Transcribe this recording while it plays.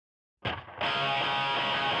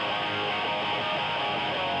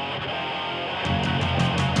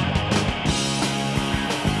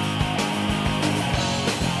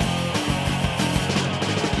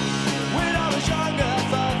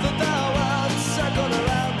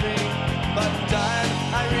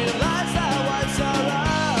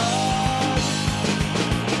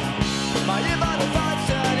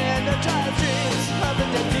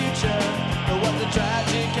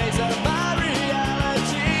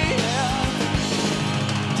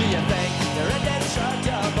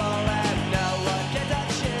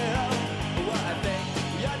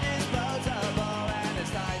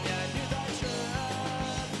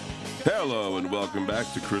Welcome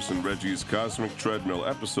back to Chris and Reggie's Cosmic Treadmill,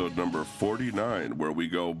 episode number 49, where we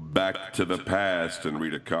go back to the past and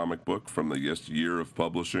read a comic book from the year of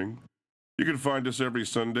publishing. You can find us every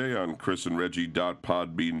Sunday on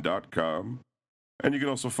chrisandreggie.podbean.com. And you can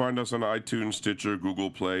also find us on iTunes, Stitcher,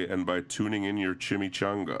 Google Play, and by tuning in your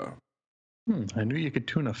chimichanga. I knew you could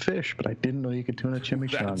tune a fish, but I didn't know you could tune a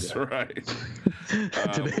chimichanga. That's right.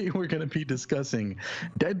 Today we're going to be discussing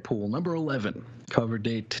Deadpool number 11, cover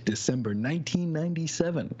date December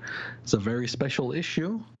 1997. It's a very special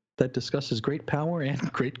issue that discusses great power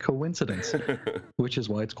and great coincidence, which is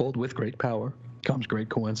why it's called With Great Power Comes Great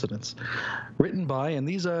Coincidence. Written by, and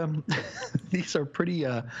these are pretty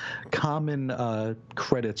common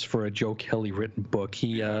credits for a Joe Kelly written book.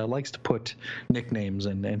 He likes to put nicknames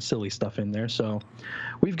and silly stuff in there. So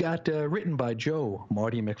we've got written by Joe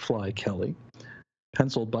Marty McFly Kelly,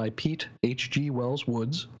 penciled by Pete H.G. Wells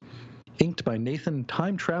Woods, inked by Nathan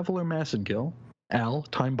Time Traveler Massengill, Al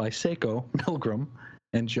Time by Seiko Milgram,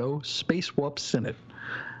 and Joe Space Warp Sinnott.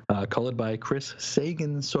 Colored by Chris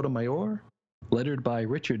Sagan Sotomayor, lettered by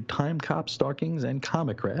Richard Time Cop Starkings and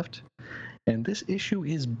Comicraft. And this issue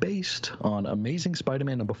is based on Amazing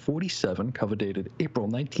Spider-Man number 47, cover dated April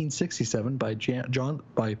 1967 by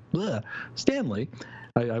Stan Lee.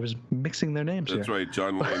 I was mixing their names That's here. right,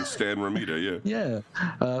 John Lee and Stan Romita, yeah.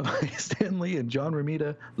 Yeah, Stan Lee and John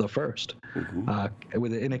Romita the first.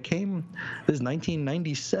 And it came, this is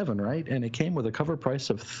 1997, right? And it came with a cover price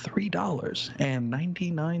of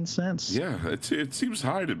 $3.99. Yeah, it seems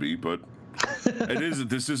high to me, but it is.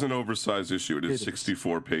 This is an oversized issue. It is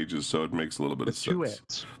 64 pages, so it makes a little bit of sense. 2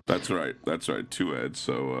 ads. That's right. 2 ads.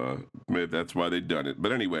 So maybe that's why they've done it.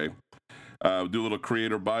 But anyway, do a little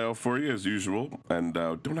creator bio for you as usual, and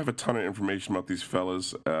don't have a ton of information about these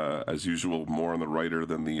fellas as usual. More on the writer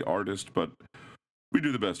than the artist, but we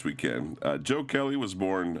do the best we can. Joe Kelly was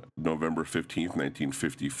born November 15th,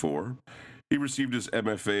 1954. He received his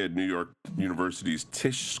MFA at New York University's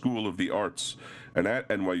Tisch School of the Arts, and at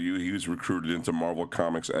NYU he was recruited into Marvel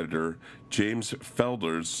Comics editor James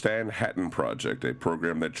Felder's Stan Hatton Project, a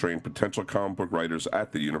program that trained potential comic book writers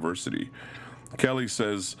at the university. Kelly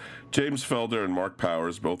says James Felder and Mark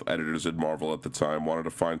Powers, both editors at Marvel at the time, wanted to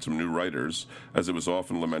find some new writers, as it was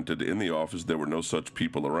often lamented in the office there were no such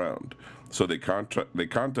people around. So they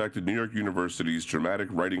contacted New York University's dramatic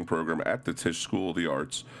writing program at the Tisch School of the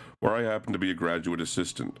Arts, where I happened to be a graduate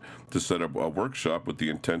assistant, to set up a workshop with the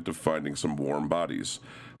intent of finding some warm bodies.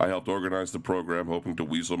 I helped organize the program, hoping to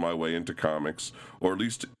weasel my way into comics, or at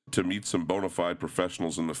least to meet some bona fide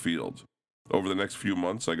professionals in the field. Over the next few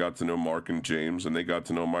months, I got to know Mark and James, and they got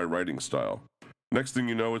to know my writing style. Next thing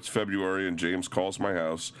you know, it's February, and James calls my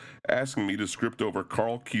house, asking me to script over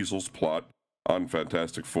Carl Kiesel's plot on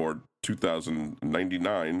Fantastic Four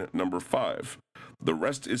 2099, number 5. The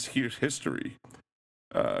rest is history.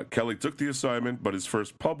 Kelly took the assignment, but his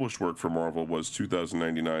first published work for Marvel was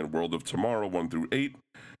 2099 World of Tomorrow 1 through 8,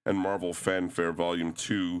 and Marvel Fanfare Volume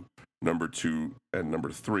 2, number 2 and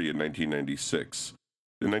number 3 in 1996.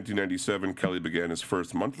 In 1997, Kelly began his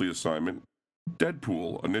first monthly assignment,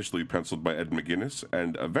 Deadpool, initially penciled by Ed McGuinness,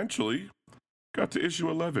 and eventually got to issue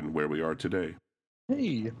 11, where we are today.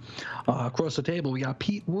 Hey, across the table we got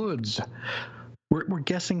Pete Woods. We're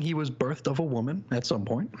guessing he was birthed of a woman at some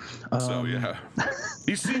point. So yeah,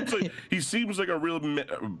 he seems like a real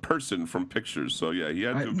person from pictures. So yeah, he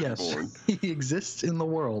had to have been born. He exists in the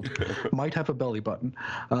world. Might have a belly button.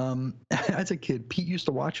 As a kid, Pete used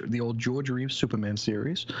to watch the old George Reeves Superman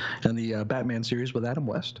series and the Batman series with Adam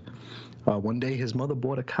West. One day, his mother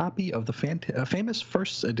bought a copy of the famous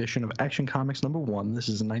first edition of Action Comics number 1. This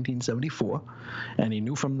is in 1974, and he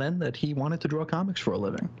knew from then that he wanted to draw comics for a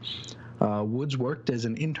living. Woods worked as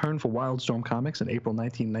an intern for Wildstorm Comics in April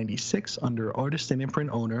 1996 under artist and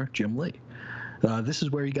imprint owner Jim Lee. This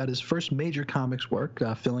is where he got his first major comics work,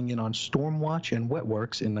 filling in on Stormwatch and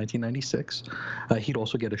Wetworks in 1996. He'd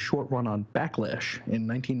also get a short run on Backlash in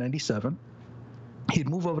 1997. He'd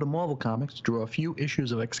move over to Marvel Comics to draw a few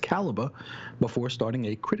issues of Excalibur before starting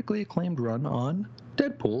a critically acclaimed run on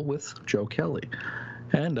Deadpool with Joe Kelly.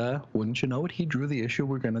 And wouldn't you know it, he drew the issue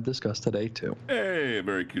we're going to discuss today, too. Hey,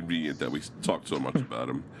 very convenient that we talked so much about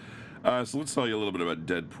him. So let's tell you a little bit about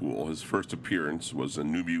Deadpool. His first appearance was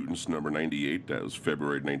in New Mutants number 98. That was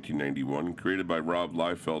February 1991, created by Rob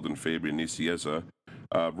Liefeld and Fabian Nicieza.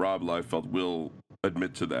 Rob Liefeld will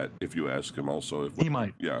admit to that if you ask him also. He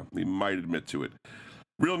might. Yeah, he might admit to it.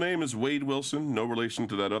 Real name is Wade Wilson. No relation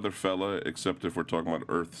to that other fella, except if we're talking about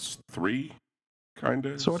Earth 3. Kind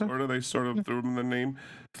of, sort of. They sort of threw him in the name.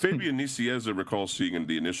 Fabian Nicieza recalls seeing in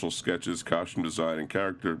the initial sketches, costume design, and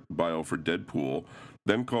character bio for Deadpool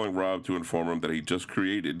then calling Rob to inform him that he just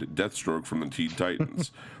created Deathstroke from the Teen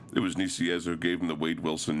Titans. It was Nicieza who gave him the Wade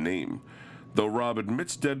Wilson name. Though Rob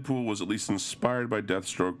admits Deadpool was at least inspired by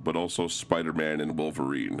Deathstroke, but also Spider-Man and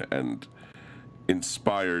Wolverine, and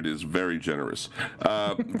inspired is very generous.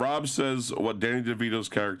 Rob says what Danny DeVito's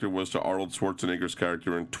character was to Arnold Schwarzenegger's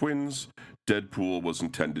character in Twins, Deadpool was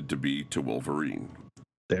intended to be to Wolverine.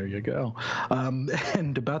 There you go.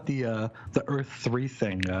 And about the Earth 3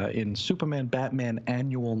 thing, in Superman Batman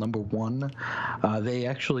Annual #1, they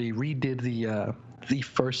actually redid the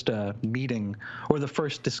first meeting, or the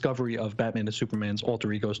first discovery of Batman and Superman's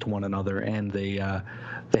alter egos to one another, and they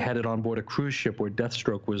had it on board a cruise ship where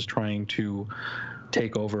Deathstroke was trying to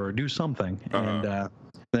take over or do something, and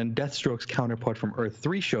then Deathstroke's counterpart from Earth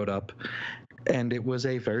 3 showed up, and it was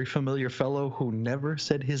a very familiar fellow who never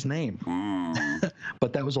said his name.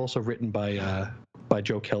 But that was also written by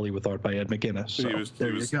Joe Kelly with art by Ed McGuinness.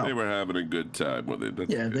 So they were having a good time with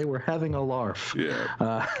it. They were having a larf.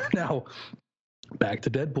 Yeah. Now, back to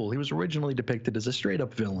Deadpool. He was originally depicted as a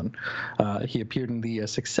straight-up villain. He appeared in the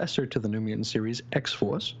successor to the New Mutant series,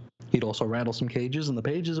 X-Force. He'd also rattle some cages in the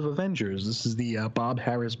pages of Avengers. This is the Bob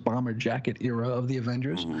Harris bomber jacket era of the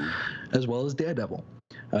Avengers, as well as Daredevil.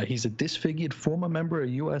 He's a disfigured former member of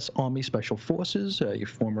U.S. Army Special Forces, a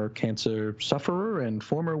former cancer sufferer, and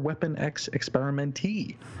former Weapon X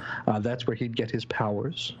experimentee. That's where he'd get his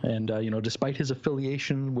powers. And, despite his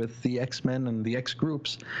affiliation with the X-Men and the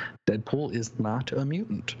X-groups, Deadpool is not a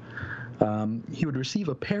mutant. He would receive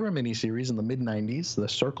a pair of miniseries in the mid-90s, The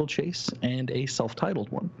Circle Chase and a self-titled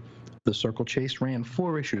one. The Circle Chase ran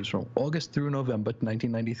 4 issues from August through November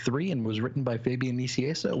 1993 and was written by Fabian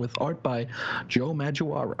Nicieza with art by Joe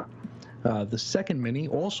Maduara. The second mini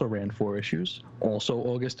also ran 4 issues, also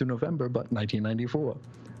August through November, but 1994.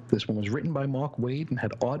 This one was written by Mark Waid and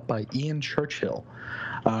had art by Ian Churchill.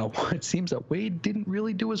 It seems that Waid didn't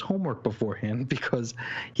really do his homework beforehand, because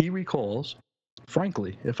he recalls,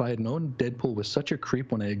 frankly, if I had known Deadpool was such a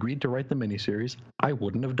creep when I agreed to write the miniseries, I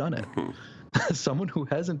wouldn't have done it. Someone who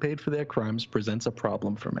hasn't paid for their crimes presents a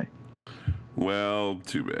problem for me. Well,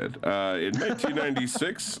 too bad. In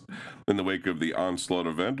 1996, in the wake of the Onslaught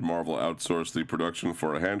event, Marvel outsourced the production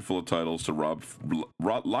for a handful of titles to Rob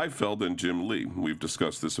Liefeld and Jim Lee. We've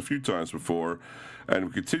discussed this a few times before, and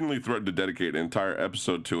we continually threatened to dedicate an entire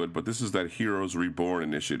episode to it, but this is that Heroes Reborn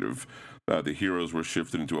initiative. The heroes were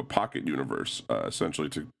shifted into a pocket universe, essentially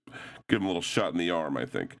to give them a little shot in the arm, I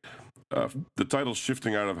think. The titles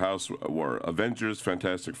shifting out of house were Avengers,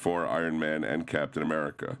 Fantastic Four, Iron Man, and Captain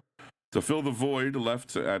America. To fill the void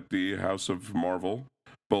left at the House of Marvel,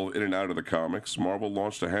 both in and out of the comics, Marvel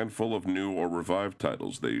launched a handful of new or revived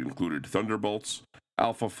titles. They included Thunderbolts,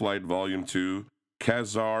 Alpha Flight Volume 2,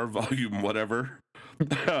 Kazar Volume whatever,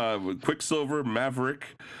 Quicksilver,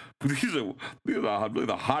 Maverick. These are really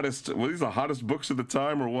the hottest. Were these the hottest books at the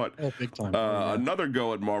time, or what? Oh, big time. Another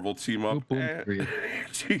go at Marvel team up.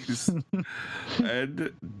 Jeez.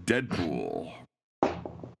 And Deadpool.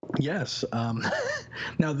 Yes.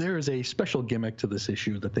 Now, there is a special gimmick to this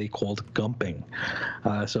issue that they called gumping.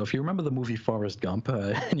 So if you remember the movie Forrest Gump,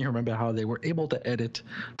 and you remember how they were able to edit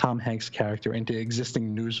Tom Hanks' character into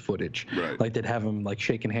existing news footage. Right. Like they'd have him like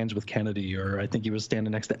shaking hands with Kennedy, or I think he was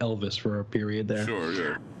standing next to Elvis for a period there. Sure,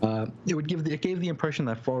 yeah. It gave the impression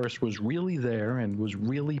that Forrest was really there and was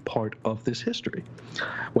really part of this history.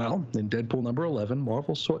 Well, in Deadpool #11,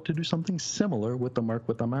 Marvel sought to do something similar with the Mark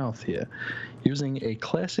with the Mouth here, using a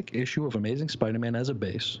classic issue of Amazing Spider-Man as a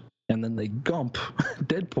base, and then they gump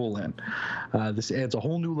Deadpool in. This adds a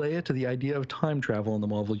whole new layer to the idea of time travel in the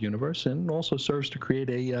Marvel Universe, and also serves to create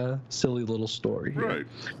a silly little story here.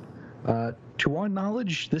 Right. To our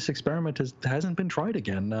knowledge, this experiment hasn't been tried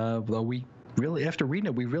again, though we really, after reading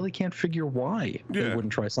it, we really can't figure why they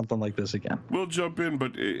wouldn't try something like this again. We'll jump in,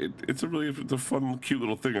 but it's a fun, cute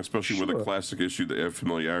little thing, especially with a classic issue that have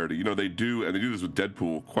familiarity. They do this with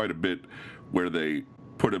Deadpool quite a bit, where they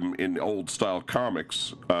put him in old style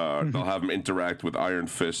comics. They'll have him interact with Iron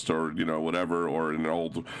Fist or whatever, or in an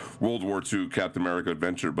old World War II Captain America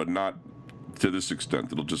adventure, but not to this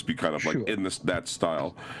extent. It'll just be kind of like in that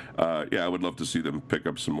style. I would love to see them pick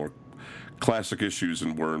up some more classic issues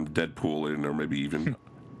and worm Deadpool in, or maybe even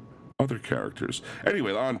other characters.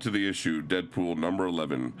 Anyway, on to the issue, Deadpool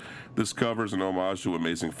 #11. This covers an homage to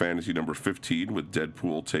Amazing Fantasy #15, with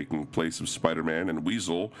Deadpool taking place of Spider-Man and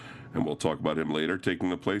Weasel, and we'll talk about him later, taking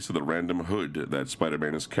the place of the random hood that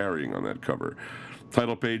Spider-Man is carrying on that cover.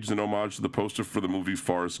 Title page is an homage to the poster for the movie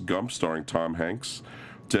Forrest Gump, starring Tom Hanks.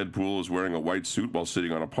 Deadpool is wearing a white suit while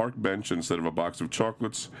sitting on a park bench instead of a box of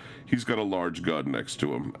chocolates. He's got a large gun next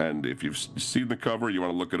to him. And if you've seen the cover, you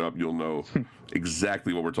want to look it up, you'll know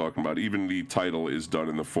exactly what we're talking about. Even the title is done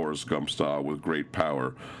in the Forrest Gump style with great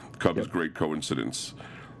power. Comes great coincidence.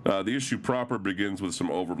 The issue proper begins with some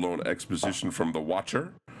overblown exposition from the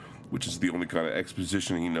Watcher, which is the only kind of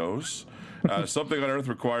exposition he knows. Something on Earth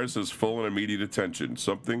requires his full and immediate attention.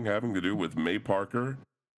 Something having to do with May Parker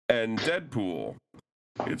and Deadpool.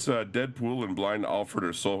 It's Deadpool and blind Alfred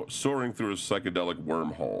are soaring through a psychedelic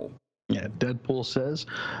wormhole. Yeah, Deadpool says,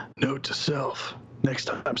 "Note to self, next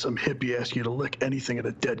time some hippie asks you to lick anything at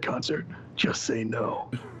a Dead concert, just say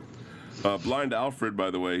no." Blind Alfred,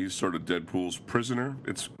 by the way, he's sort of Deadpool's prisoner.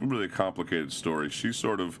 It's really a complicated story. She's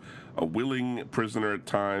sort of a willing prisoner at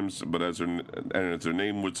times, but as her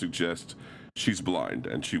name would suggest, she's blind,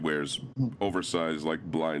 and she wears oversized, like,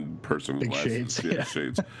 blind person glasses.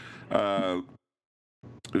 Shades.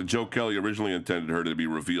 Joe Kelly originally intended her to be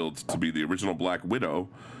revealed to be the original Black Widow,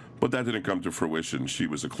 but that didn't come to fruition. She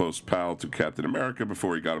was a close pal to Captain America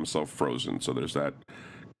before he got himself frozen, so there's that,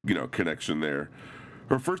 connection there.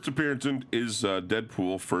 Her first appearance is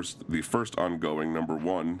Deadpool, the first ongoing,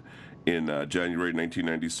 #1, in January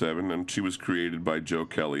 1997, and she was created by Joe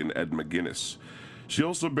Kelly and Ed McGuinness. She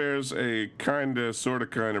also bears a kind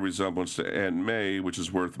of resemblance to Aunt May, which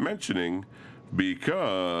is worth mentioning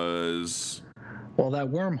because... Well, that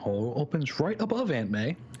wormhole opens right above Aunt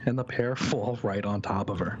May, and the pair fall right on top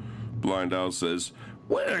of her. Blind Al says,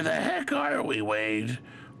 "Where the heck are we, Wade?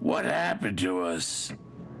 What happened to us?"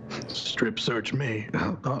 Strip search me.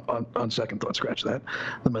 On second thought, scratch that.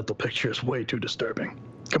 The mental picture is way too disturbing.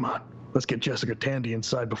 Come on, let's get Jessica Tandy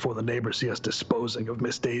inside before the neighbors see us disposing of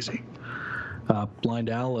Miss Daisy.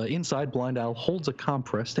 Inside, Blind Al holds a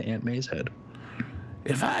compress to Aunt May's head.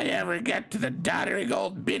 "If I ever get to the doddering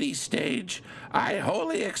old biddy stage, I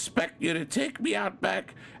wholly expect you to take me out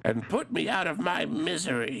back and put me out of my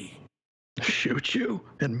misery." Shoot you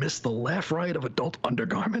and miss the laugh riot of adult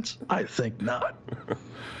undergarments? I think not.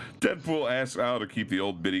 Deadpool asks Al to keep the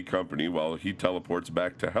old biddy company while he teleports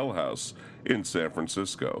back to Hell House in San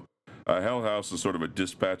Francisco. Hell House is sort of a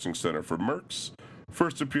dispatching center for mercs.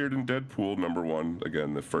 First appeared in Deadpool #1,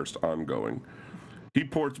 again, the first ongoing. He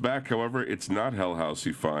ports back, however, it's not Hell House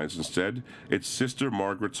he finds. Instead, it's Sister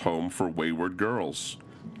Margaret's home for wayward girls.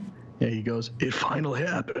 Yeah, he goes, "It finally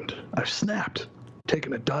happened. I've snapped.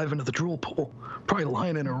 Taking a dive into the drool pool. Probably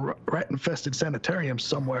lying in a rat-infested sanitarium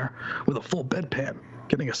somewhere with a full bedpan.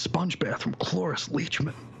 Getting a sponge bath from Cloris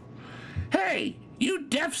Leachman." "Hey, you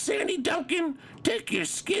deaf Sandy Duncan, take your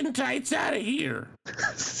skin tights out of here."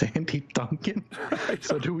 Sandy Duncan?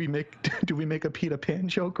 So do we make a Peter Pan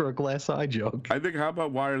joke or a Glass Eye joke? I think, how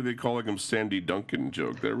about why are they calling him Sandy Duncan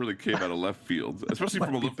joke? That really came out of left field, especially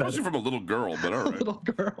from a little girl, but all right. A little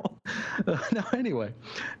girl.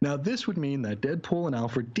 Now this would mean that Deadpool and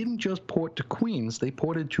Alfred didn't just port to Queens, they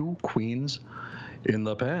ported to Queens in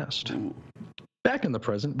the past. Ooh. Back in the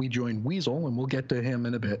present, we join Weasel, and we'll get to him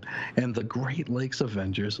in a bit, and the Great Lakes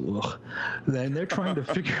Avengers. Ugh. Then they're trying to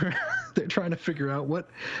figure out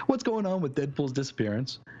what's going on with Deadpool's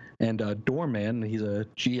disappearance. And Doorman, he's a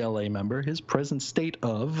GLA member, his present state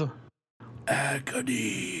of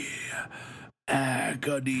agony.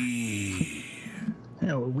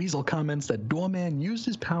 Weasel comments that Doorman used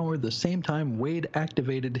his power the same time Wade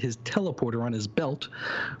activated his teleporter on his belt,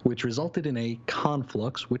 which resulted in a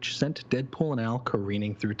conflux which sent Deadpool and Al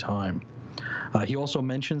careening through time. He also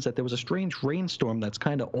mentions that there was a strange rainstorm that's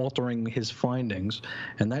kind of altering his findings,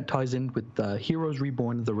 and that ties in with Heroes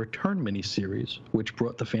Reborn, the Return miniseries, which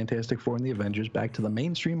brought the Fantastic Four and the Avengers back to the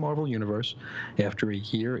mainstream Marvel Universe after a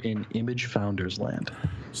year in Image Founders Land.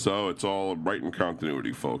 So it's all right in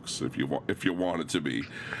continuity, folks, if you want it to be.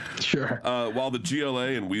 Sure. While the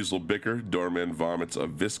GLA and Weasel bicker, Doorman vomits a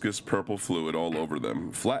viscous purple fluid all over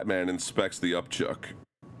them. Flatman inspects the upchuck.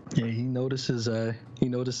 Yeah, he notices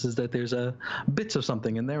that there's bits of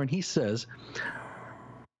something in there, and he says,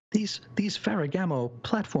 These Ferragamo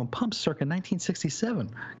platform pumps circa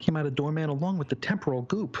 1967 came out of Doorman along with the temporal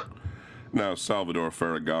goop. Now, Salvador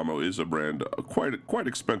Ferragamo is a brand of quite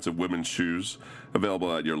expensive women's shoes,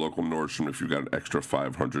 available at your local Nordstrom if you've got an extra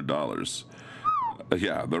 $500.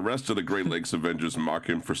 Yeah, the rest of the Great Lakes Avengers mock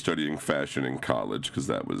him for studying fashion in college, because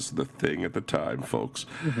that was the thing at the time, folks.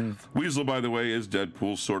 Mm-hmm. Weasel, by the way, is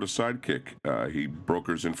Deadpool's sort of sidekick. He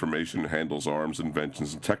brokers information, handles arms,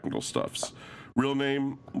 inventions, and technical stuffs. Real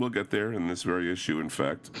name, we'll get there in this very issue, in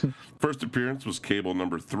fact. First appearance was Cable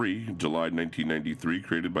 #3, July 1993,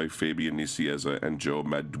 created by Fabian Nicieza and Joe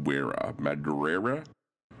Madureira.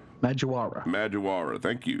 Madureira,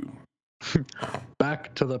 thank you.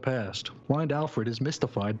 Back to the past. Blind Alfred is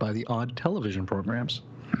mystified by the odd television programs.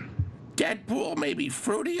 Deadpool may be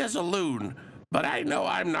fruity as a loon, but I know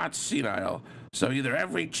I'm not senile. So either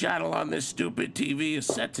every channel on this stupid TV is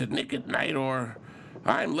set to Nick at Night, or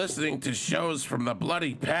I'm listening to shows from the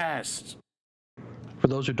bloody past. For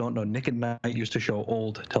those who don't know, Nick at Night used to show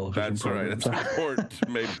old television That's right. programs. It's important to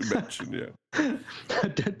maybe mention, yeah.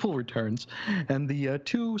 Deadpool returns, and the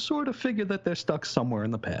two sort of figure that they're stuck somewhere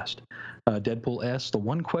in the past. Deadpool asks the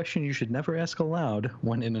one question you should never ask aloud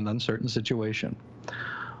when in an uncertain situation.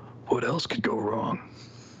 What else could go wrong?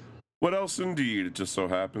 What else indeed? It just so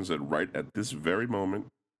happens that right at this very moment,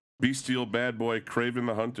 bestial bad boy Kraven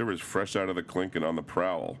the Hunter is fresh out of the clink and on the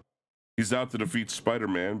prowl. He's out to defeat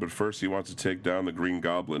Spider-Man, but first he wants to take down the Green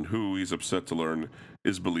Goblin, who, he's upset to learn,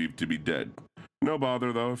 is believed to be dead. No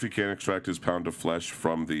bother, though, if he can't extract his pound of flesh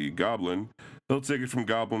from the Goblin, he'll take it from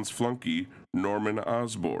Goblin's flunky, Norman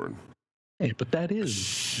Osborn. Hey, but that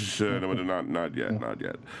is... No, not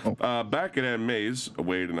yet. Back at Aunt May's,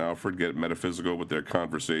 Wade and Alfred get metaphysical with their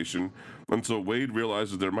conversation, until Wade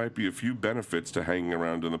realizes there might be a few benefits to hanging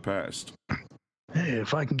around in the past. Hey,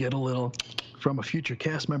 if I can get a little from a future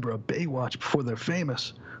cast member of Baywatch before they're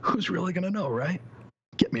famous, who's really going to know, right?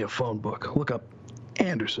 Get me a phone book. Look up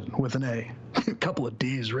Anderson with an A. A couple of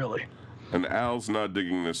D's, really. And Al's not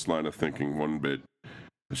digging this line of thinking one bit.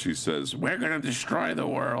 She says, We're gonna destroy the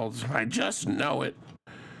world. I just know it.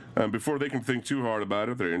 and before they can think too hard about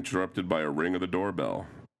it, they're interrupted by a ring of the doorbell.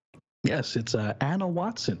 Yes, it's Anna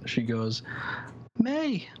Watson. She goes,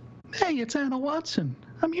 May, it's Anna Watson.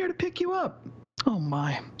 I'm here to pick you up. Oh,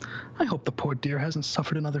 my. I hope the poor dear hasn't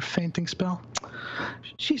suffered another fainting spell.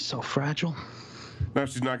 She's so fragile. Now,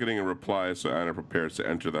 she's not getting a reply, so Anna prepares to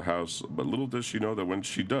enter the house, but little does she know that when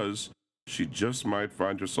she does, she just might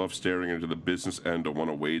find herself staring into the business end of one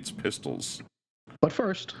of Wade's pistols. But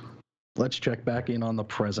first, let's check back in on the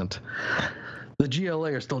present. The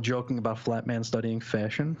GLA are still joking about Flatman studying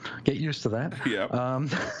fashion. Get used to that. Yeah.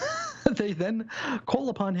 They then call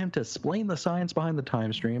upon him to explain the science behind the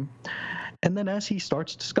time stream. And then as he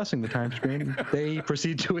starts discussing the time stream, they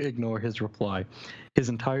proceed to ignore his reply. His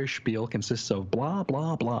entire spiel consists of blah,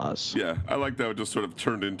 blah, blahs. Yeah, I like that it just sort of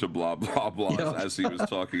turned into blah, blah, blahs Yeah. as he was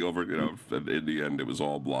talking over, in the end, it was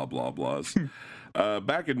all blah, blah, blahs.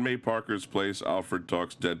 Back in May Parker's place, Alfred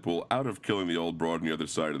talks Deadpool out of killing the old broad on the other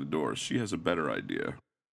side of the door. She has a better idea.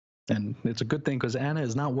 And it's a good thing because Anna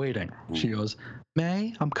is not waiting. She goes,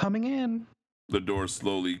 May, I'm coming in. The door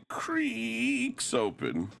slowly creaks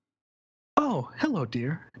open. Oh, hello,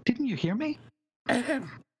 dear. Didn't you hear me? Hello,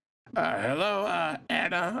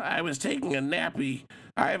 Anna. I was taking a nappy.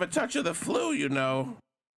 I have a touch of the flu, you know.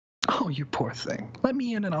 Oh, you poor thing. Let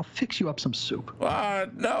me in and I'll fix you up some soup.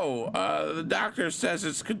 No. The doctor says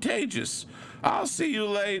it's contagious. I'll see you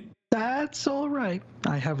late. That's all right.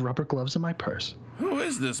 I have rubber gloves in my purse. Who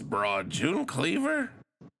is this broad, June Cleaver?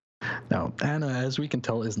 Now, Anna, as we can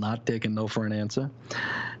tell, is not taking no for an answer,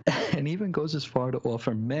 and even goes as far to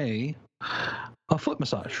offer May a foot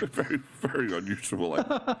massage. Very, very unusual.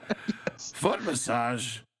 Yes. Foot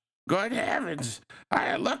massage? Good heavens.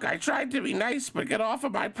 I tried to be nice, but get off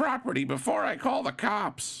of my property before I call the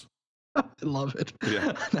cops. I love it.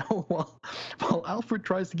 Yeah. Now, while Alfred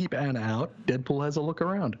tries to keep Anna out, Deadpool has a look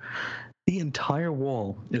around. The entire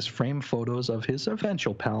wall is framed photos of his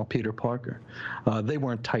eventual pal, Peter Parker. They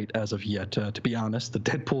weren't tight as of yet. To be honest, the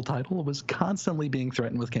Deadpool title was constantly being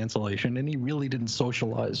threatened with cancellation, and he really didn't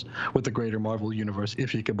socialize with the greater Marvel Universe,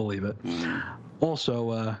 if you could believe it.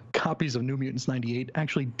 Also, copies of New Mutants 98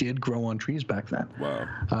 actually did grow on trees back then. Wow.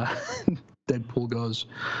 Deadpool goes,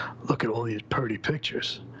 look at all these pretty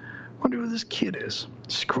pictures. Wonder who this kid is.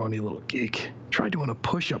 Scrawny little geek. Try doing a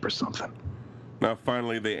push-up or something. Now,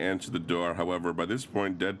 finally, they answer the door. However, by this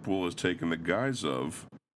point, Deadpool has taken the guise of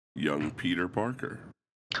young Peter Parker.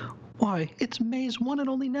 Why, it's May's one and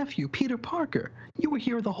only nephew, Peter Parker. You were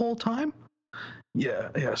here the whole time? Yeah,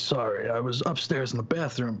 sorry. I was upstairs in the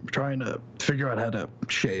bathroom trying to figure out how to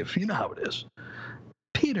shave. You know how it is.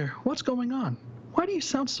 Peter, what's going on? Why do you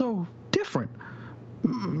sound so different?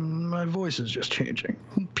 My voice is just changing.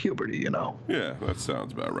 Puberty, you know. Yeah, that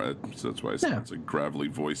sounds about right. So that's why it sounds like gravelly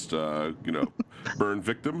voiced, burn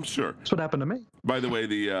victim. Sure. That's what happened to me. By the way,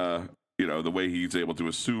 the way he's able to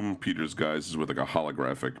assume Peter's guise is with like a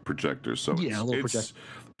holographic projector. So Yeah, a little it's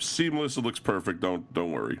seamless. It looks perfect.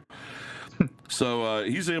 Don't worry. So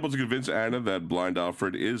he's able to convince Anna that blind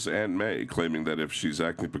Alfred is Aunt May, claiming that if she's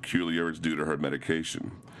acting peculiar, it's due to her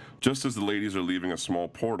medication. Just as the ladies are leaving, a small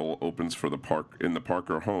portal opens for the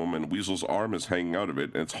Parker home, and Weasel's arm is hanging out of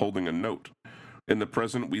it, and it's holding a note. In the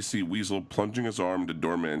present, we see Weasel plunging his arm into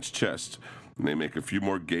Doorman's chest. and they make a few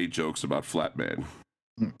more gay jokes about Flatman.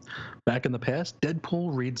 Back in the past,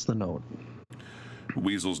 Deadpool reads the note.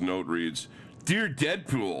 Weasel's note reads, "Dear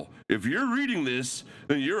Deadpool, if you're reading this,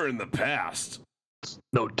 then you're in the past.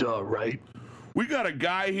 No duh, right? We got a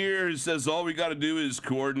guy here who says all we got to do is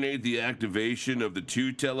coordinate the activation of the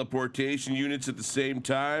 2 teleportation units at the same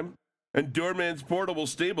time, and Doorman's portal will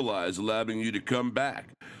stabilize, allowing you to come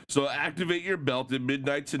back. So activate your belt at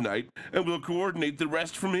midnight tonight, and we'll coordinate the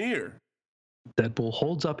rest from here." Deadpool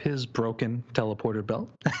holds up his broken teleporter belt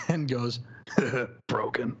and goes,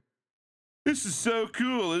 broken. "This is so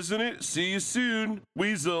cool, isn't it? See you soon,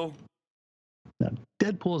 Weasel." Now,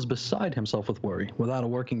 Deadpool is beside himself with worry. Without a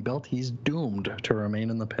working belt, he's doomed to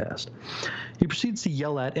remain in the past. He proceeds to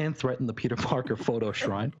yell at and threaten the Peter Parker photo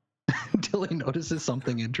shrine until he notices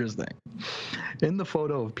something interesting. In the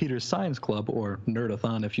photo of Peter's Science Club, or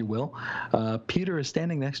Nerdathon if you will, Peter is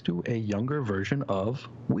standing next to a younger version of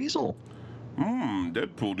Weasel.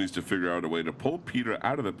 Deadpool needs to figure out a way to pull Peter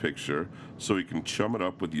out of the picture so he can chum it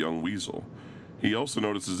up with young Weasel. He also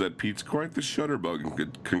notices that Pete's quite the shutterbug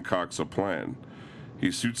and concocts a plan.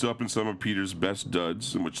 He suits up in some of Peter's best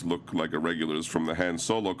duds, which look like irregulars from the Han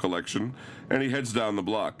Solo collection, and he heads down the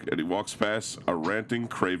block, and he walks past a ranting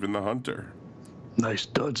Kraven the Hunter. Nice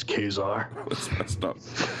duds, Kazar. That's messed up.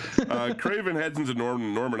 Kraven heads into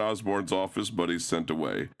Norman Osborn's office, but he's sent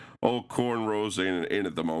away. Old Cornrows ain't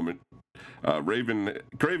at the moment.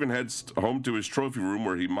 Kraven heads home to his trophy room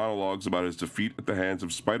where he monologues about his defeat at the hands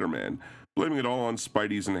of Spider-Man, blaming it all on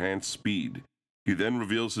Spidey's enhanced speed. He then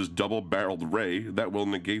reveals his double-barreled ray that will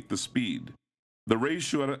negate the speed. The rays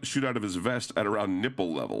shoot out of his vest at around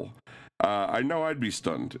nipple level. I know I'd be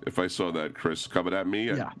stunned if I saw that, Chris, coming at me.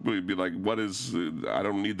 Yeah. I'd be like, what is... I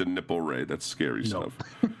don't need the nipple ray. That's scary stuff.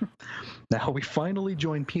 Now we finally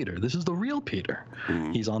join Peter. This is the real Peter.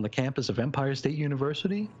 He's on the campus of Empire State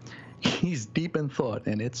University. He's deep in thought,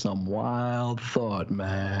 and it's some wild thought,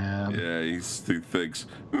 man. Yeah, he thinks,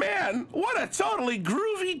 Man, what a totally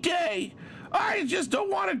groovy day. I just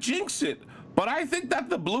don't want to jinx it, but I think that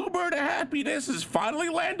the bluebird of happiness has finally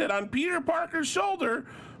landed on Peter Parker's shoulder.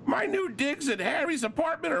 My new digs at Harry's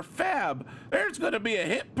apartment are fab. There's going to be a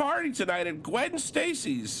hit party tonight at Gwen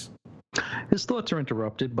Stacy's. His thoughts are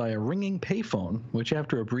interrupted by a ringing payphone, which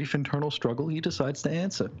after a brief internal struggle, he decides to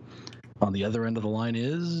answer. On the other end of the line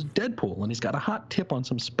is Deadpool, and he's got a hot tip on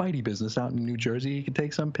some Spidey business out in New Jersey he can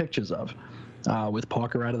take some pictures of. With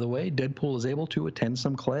Parker out of the way, Deadpool is able to attend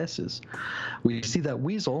some classes. We see that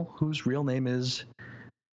Weasel, whose real name is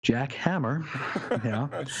Jack Hammer,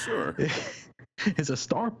 sure, is a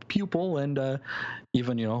star pupil and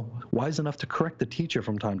even, wise enough to correct the teacher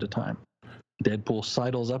from time to time. Deadpool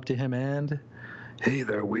sidles up to him and, "Hey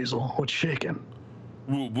there, Weasel, what's shaking?"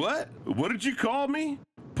 What? What did you call me?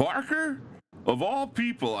 Parker? Of all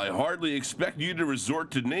people, I hardly expect you to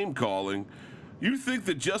resort to name-calling. You think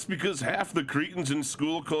that just because half the cretins in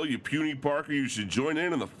school call you Puny Parker, you should join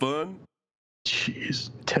in on the fun?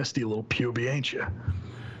 Jeez, testy little puby, ain't you?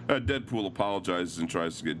 Deadpool apologizes and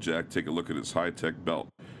tries to get Jack to take a look at his high-tech belt.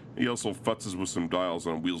 He also futzes with some dials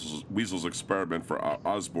on Weasel's experiment for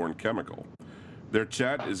Osborn Chemical. Their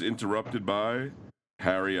chat is interrupted by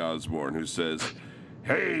Harry Osborn, who says,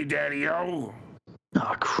 Hey, Daddy-O.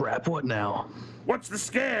 Aw, crap, what now? What's the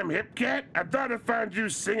scam, hip cat? I thought I found you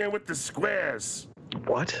singing with the squares.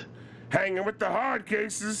 What? Hanging with the hard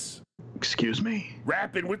cases. Excuse me?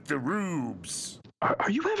 Rapping with the rubes. Are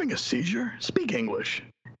you having a seizure? Speak English.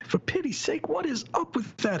 For pity's sake, what is up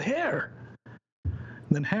with that hair?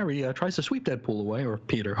 Then Harry tries to sweep Deadpool away, or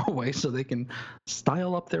Peter away, so they can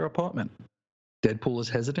style up their apartment. Deadpool is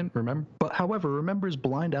hesitant, however, remembers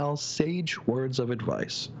Blind Al's sage words of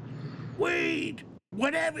advice. Wade,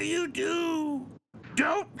 whatever you do,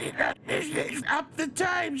 don't up the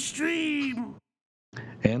time stream.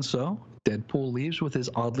 And so, Deadpool leaves with his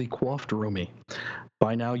oddly coiffed roomie.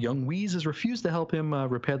 By now, young Wheeze has refused to help him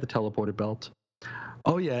repair the teleporter belt.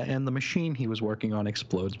 Oh yeah, and the machine he was working on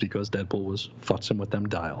explodes because Deadpool was futzing with them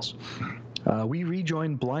dials. We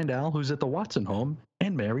rejoin Blind Al, who's at the Watson home,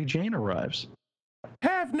 and Mary Jane arrives.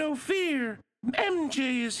 Have no fear,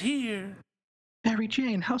 MJ is here. Mary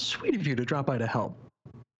Jane, how sweet of you to drop by to help.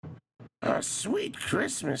 A sweet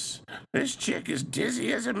Christmas. This chick is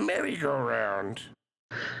dizzy as a merry-go-round.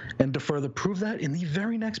 And to further prove that, in the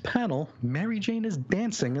very next panel, Mary Jane is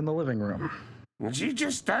dancing in the living room. Did she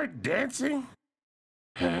just start dancing?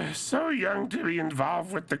 So young to be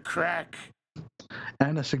involved with the crack.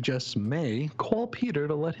 Anna suggests May call Peter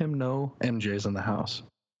to let him know MJ's in the house.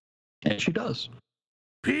 And she does.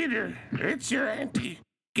 Peter, it's your auntie.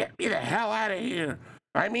 Get me the hell out of here.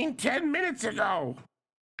 10 minutes ago.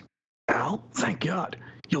 Al, thank God.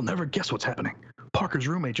 You'll never guess what's happening. Parker's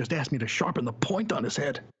roommate just asked me to sharpen the point on his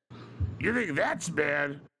head. You think that's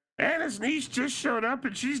bad? Anna's niece just showed up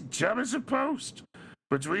and she's dumb as a post.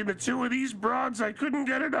 Between the two of these broads, I couldn't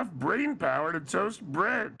get enough brain power to toast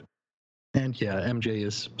bread. And yeah, MJ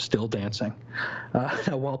is still dancing.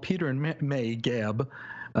 While Peter and May gab,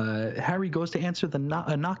 Harry goes to answer the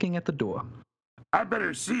knocking at the door. I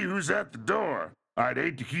better see who's at the door. I'd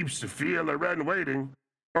hate to keep Sophia Loren waiting.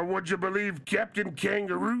 Or would you believe Captain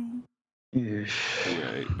Kangaroo? Yeah,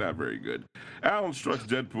 not very good. Al instructs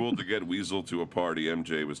Deadpool to get Weasel to a party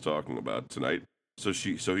MJ was talking about tonight, so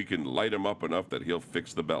he can light him up enough that he'll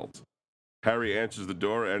fix the belt. Harry answers the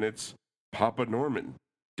door, and it's Papa Norman.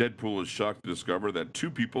 Deadpool is shocked to discover that two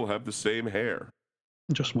people have the same hair.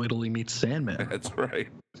 Just wait till he meets Sandman. That's right.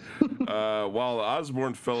 While the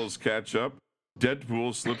Osborn fellows catch up,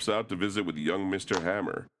 Deadpool slips out to visit with young Mr.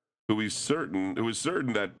 Hammer, who is certain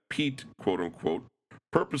that Pete, quote unquote,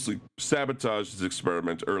 purposely sabotaged his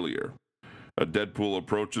experiment earlier. Deadpool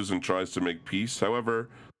approaches and tries to make peace. However,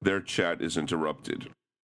 their chat is interrupted.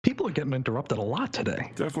 People are getting interrupted a lot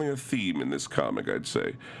today. Definitely a theme in this comic, I'd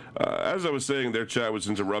say. As I was saying, their chat was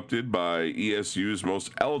interrupted by ESU's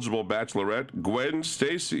most eligible bachelorette, Gwen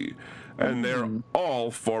Stacy. And they're all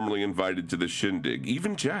formally invited to the shindig,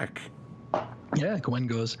 even Jack. Yeah, Gwen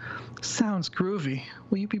goes, sounds groovy.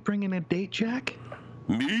 Will you be bringing a date, Jack?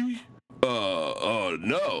 Me?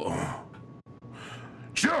 No.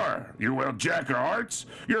 Sure, you will, Jack of Hearts.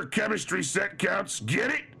 Your chemistry set counts.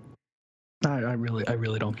 Get it? I really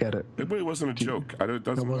don't get it. It really wasn't a joke. It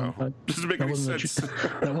doesn't make any sense.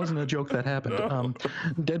 That wasn't a joke that happened. No.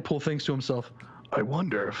 Deadpool thinks to himself, I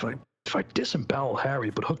wonder if I disembowel Harry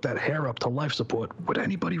but hook that hair up to life support, would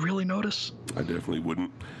anybody really notice? I definitely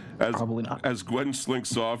wouldn't. Probably not. As Gwen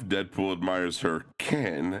slinks off, Deadpool admires her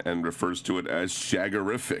can and refers to it as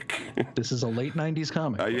shaggerific. This is a late 90s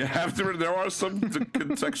comic. There are some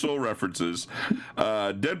contextual references.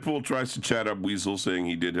 Deadpool tries to chat up Weasel, saying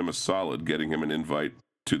he did him a solid, getting him an invite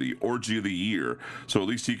to the orgy of the year, so at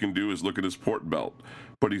least he can do is look at his port belt.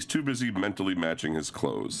 But he's too busy mentally matching his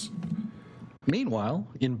clothes. Meanwhile,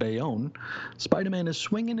 in Bayonne, Spider-Man is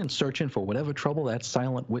swinging and searching for whatever trouble that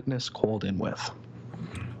silent witness called in with.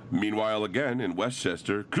 Meanwhile, again, in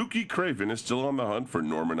Westchester, Kooky Craven is still on the hunt for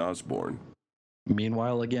Norman Osborn.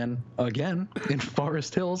 Meanwhile, again, in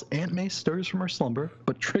Forest Hills, Aunt May stirs from her slumber,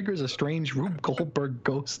 but triggers a strange Rube Goldberg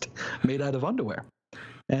ghost made out of underwear.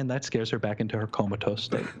 And that scares her back into her comatose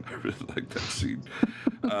state. I really like that scene.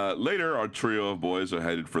 Later, our trio of boys are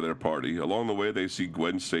headed for their party. Along the way, they see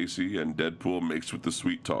Gwen Stacy and Deadpool mixed with the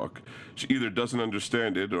sweet talk. She either doesn't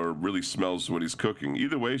understand it or really smells what he's cooking.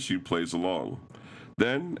 Either way, she plays along.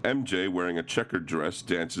 Then, MJ, wearing a checkered dress,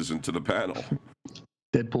 dances into the panel.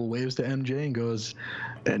 Deadpool waves to MJ and goes,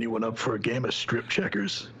 anyone up for a game of strip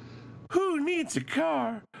checkers? Who needs a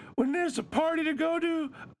car? When there's a party to go to,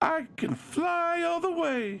 I can fly all the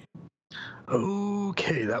way.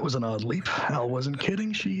 Okay, that was an odd leap. Al wasn't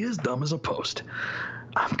kidding. She is dumb as a post.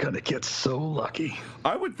 I'm gonna get so lucky.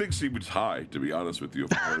 I would think she was high, to be honest with you.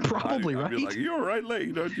 Probably, I'd right? be like, you're all right, late.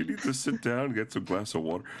 You need to sit down and get some glass of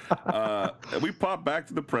water. And we pop back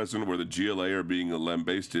to the present where the GLA are being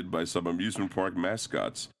lambasted by some amusement park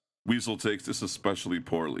mascots. Weasel takes this especially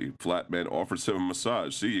poorly. Flatman offers him a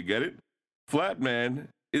massage. See, you get it? Flatman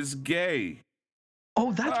is gay.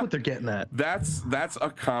 Oh, that's what they're getting at. That's a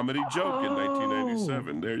comedy joke in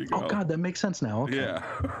 1997. There you go. Oh, God, that makes sense now. Okay. Yeah.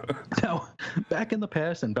 Now, back in the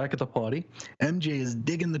past and back at the party, MJ is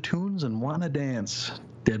digging the tunes and wanna dance.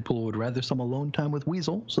 Deadpool would rather some alone time with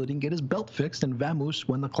Weasel so that he can get his belt fixed and vamoose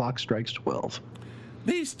when the clock strikes 12.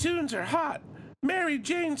 These tunes are hot. Mary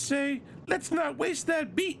Jane say, let's not waste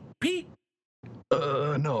that beat, Pete.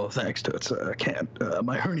 No, thanks, Toots. I can't.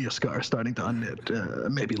 My hernia scar is starting to unknit.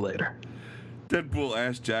 Maybe later. Deadpool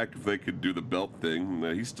asked Jack if they could do the belt thing.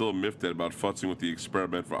 He's still miffed about futzing with the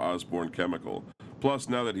experiment for Osborn Chemical. Plus,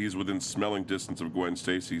 now that he's within smelling distance of Gwen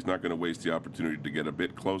Stacy, he's not going to waste the opportunity to get a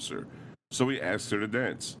bit closer. So he asks her to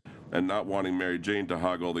dance. And not wanting Mary Jane to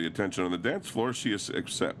hog all the attention on the dance floor, she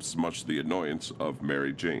accepts, much to the annoyance of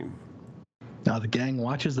Mary Jane. Now, the gang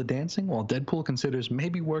watches the dancing while Deadpool considers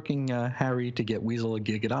maybe working Harry to get Weasel a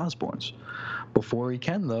gig at Osborn's. Before he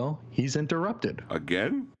can, though, he's interrupted.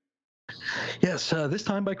 Again? Yes, this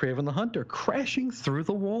time by Craven the Hunter, crashing through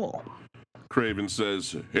the wall. Craven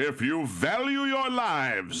says, if you value your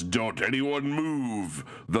lives, don't anyone move.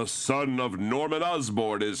 The son of Norman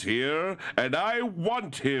Osborn is here, and I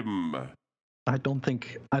want him. I don't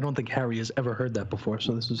think Harry has ever heard that before,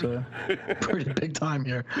 so this is a pretty big time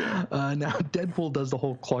here. Now Deadpool does the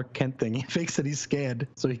whole Clark Kent thing. He fakes that he's scared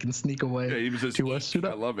so he can sneak away he was just, to suit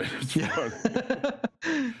up. I love it. It's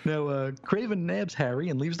fun. Now Craven nabs Harry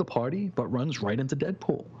and leaves the party, but runs right into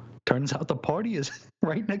Deadpool. Turns out the party is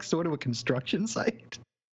right next door to a construction site.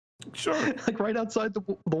 Sure. Like right outside the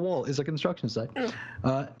wall is a construction site.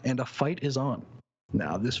 Yeah. And a fight is on.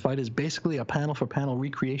 Now, this fight is basically a panel-for-panel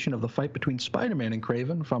recreation of the fight between Spider-Man and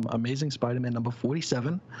Kraven from Amazing Spider-Man number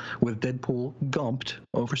 47, with Deadpool gumped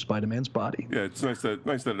over Spider-Man's body. Yeah, it's nice that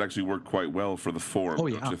it actually worked quite well for the form, Oh,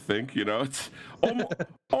 yeah. don't you think? You know, it's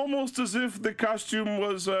almost as if the costume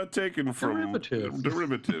was taken from...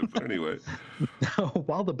 Derivative. Anyway. Now,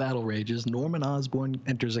 while the battle rages, Norman Osborn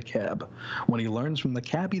enters a cab. When he learns from the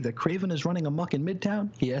cabbie that Kraven is running amok in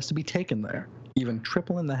Midtown, he has to be taken there, even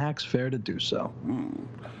tripling the hack's fare to do so.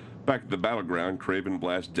 Back at the battleground, Kraven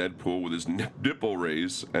blasts Deadpool with his nipple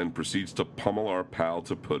raise and proceeds to pummel our pal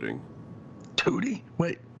to pudding. Tootie?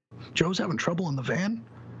 Wait, Joe's having trouble in the van?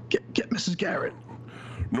 Get Mrs. Garrett.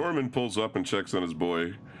 Norman pulls up and checks on his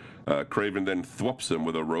boy. Kraven then thwups him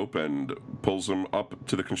with a rope and pulls him up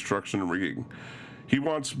to the construction rigging. He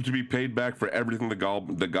wants to be paid back for everything the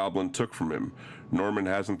Goblin took from him. Norman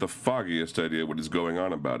hasn't the foggiest idea what is going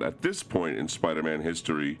on about. At this point in Spider-Man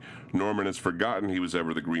history, Norman has forgotten he was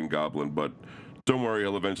ever the Green Goblin, but don't worry,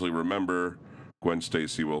 he'll eventually remember. Gwen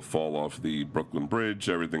Stacy will fall off the Brooklyn Bridge.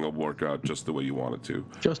 Everything will work out just the way you want it to.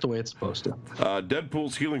 Just the way it's supposed to.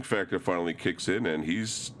 Deadpool's healing factor finally kicks in, and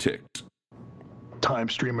he's ticked. Time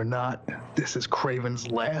stream or not, this is Kraven's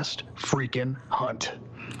last freaking hunt.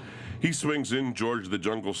 He swings in George the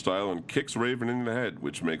Jungle style and kicks Raven in the head,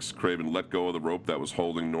 which makes Kraven let go of the rope that was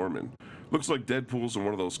holding Norman. Looks like Deadpool's in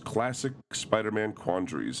one of those classic Spider-Man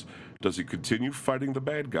quandaries. Does he continue fighting the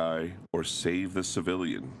bad guy or save the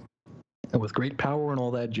civilian? And with great power and all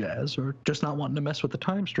that jazz, or just not wanting to mess with the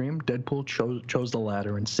time stream, Deadpool chose the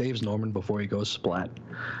latter and saves Norman before he goes splat.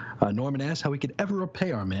 Norman asks how he could ever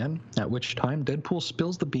repay our man, at which time Deadpool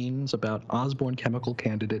spills the beans about Osborn chemical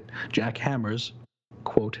candidate Jack Hammer's,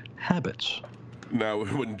 quote, habits. Now,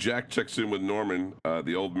 when Jack checks in with Norman,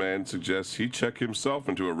 the old man suggests he check himself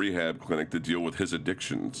into a rehab clinic to deal with his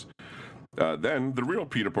addictions. Then the real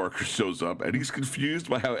Peter Parker shows up, and he's confused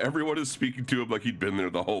by how everyone is speaking to him like he'd been there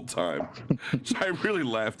the whole time. So I really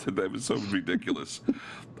laughed at that. It was so ridiculous.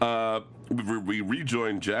 We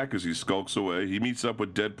rejoin Jack as he skulks away. He meets up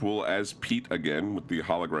with Deadpool as Pete again, with the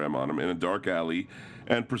hologram on him, in a dark alley,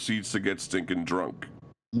 and proceeds to get stinking drunk.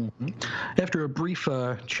 Mm-hmm. After a brief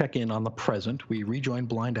check-in on the present, we rejoin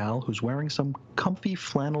Blind Al, who's wearing some comfy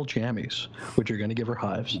flannel jammies, which are going to give her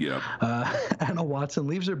hives. Yep. Anna Watson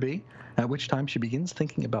leaves her be, at which time she begins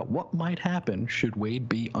thinking about what might happen should Wade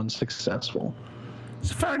be unsuccessful.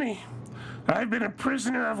 It's funny. I've been a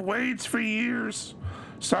prisoner of Wade's for years,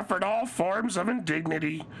 suffered all forms of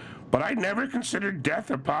indignity, but I never considered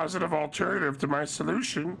death a positive alternative to my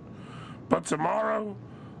solution. But tomorrow,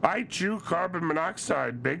 I chew carbon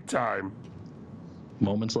monoxide big time.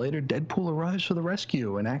 Moments later, Deadpool arrives for the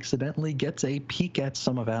rescue and accidentally gets a peek at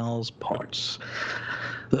some of Al's parts.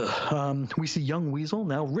 We see young Weasel,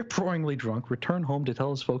 now rip-roaringly drunk, return home to tell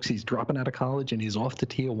his folks he's dropping out of college and he's off to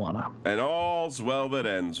Tijuana. And all's well that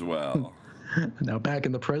ends well. Now, back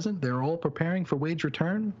in the present, they're all preparing for Wade's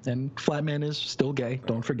return, and Flatman is still gay,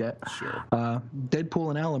 don't forget. Sure. Deadpool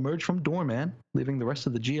and Al emerge from Doorman, leaving the rest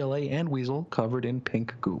of the GLA and Weasel covered in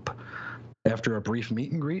pink goop. After a brief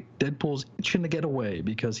meet and greet, Deadpool's itching to get away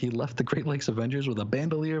because he left the Great Lakes Avengers with a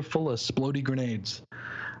bandolier full of splody grenades.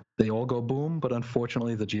 They all go boom, but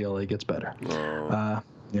unfortunately the GLA gets better. Oh.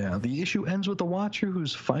 Yeah, the issue ends with the Watcher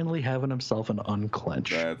who's finally having himself an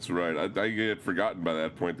unclench. That's right. I had forgotten by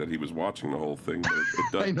that point that he was watching the whole thing. But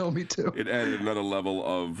it does, I know, me too. It added another level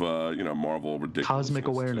of Marvel ridiculousness. Cosmic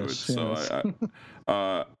awareness. To it. So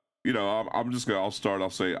I'll start. I'll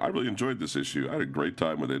say I really enjoyed this issue. I had a great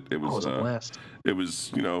time with it. It was a blast. It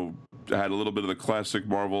was had a little bit of the classic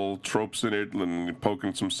Marvel tropes in it, and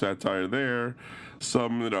poking some satire there.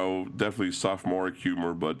 Some, definitely sophomoric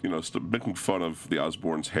humor, but, still making fun of the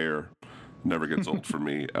Osborn's hair never gets old for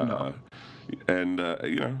me. No. And,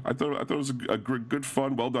 I thought it was a good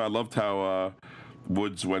fun. Well done. I loved how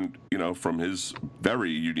Woods went, from his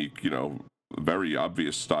very unique, very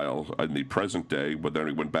obvious style in the present day, but then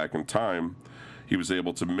he went back in time. He was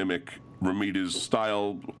able to mimic Romita's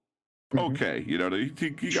style. Okay, he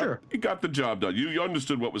got the job done. You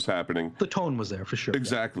understood what was happening. The tone was there for sure.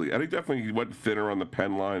 Exactly, yeah. And he definitely went thinner on the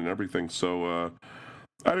pen line and everything. So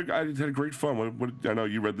I had a great fun. I know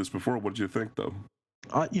you read this before. What did you think, though?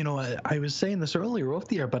 I was saying this earlier off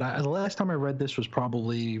the air, but the last time I read this was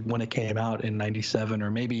probably when it came out in 97,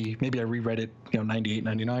 or maybe I reread it, 98,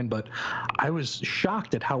 99, but I was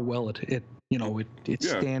shocked at how well it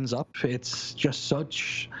stands up. It's just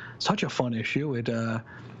such a fun issue. It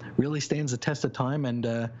really stands the test of time,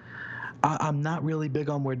 and I'm not really big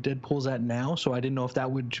on where Deadpool's at now, so I didn't know if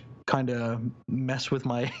that would kind of mess with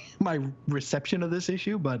my reception of this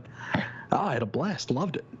issue, but I had a blast.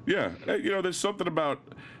 Loved it. Yeah, there's something about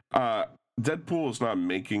Deadpool is not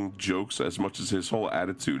making jokes as much as his whole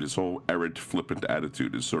attitude, his whole errant, flippant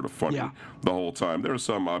attitude is sort of funny the whole time. There are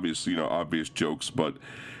some obvious jokes, but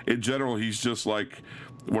in general, he's just like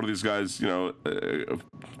one of these guys,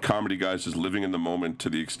 comedy guys, just living in the moment to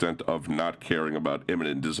the extent of not caring about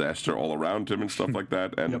imminent disaster all around him and stuff like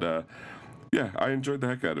that. And I enjoyed the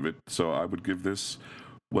heck out of it. So I would give this,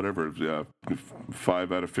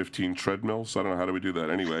 5 out of 15 treadmills. I don't know, how do we do that?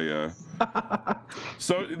 Anyway,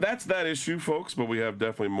 so that's that issue, folks, but we have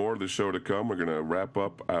definitely more of the show to come. We're going to wrap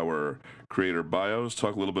up our creator bios,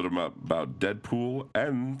 talk a little bit about Deadpool,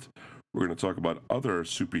 and we're going to talk about other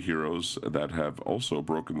superheroes that have also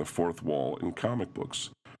broken the fourth wall in comic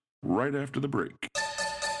books right after the break.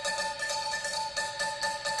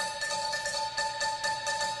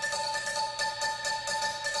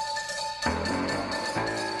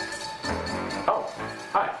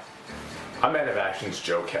 I'm Man of Action's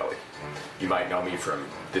Joe Kelly. You might know me from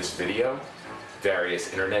this video,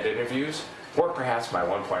 various internet interviews, or perhaps my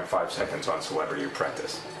 1.5 seconds on Celebrity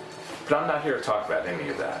Apprentice. But I'm not here to talk about any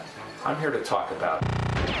of that. I'm here to talk about,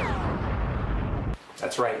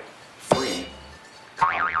 that's right, free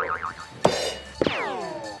comic book day.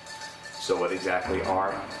 So what exactly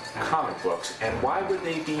are comic books, and why would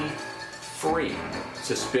they be free?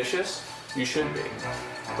 Suspicious? You should be.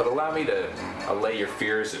 But allow me to allay your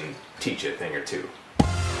fears and teach you a thing or two.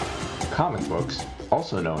 Comic books,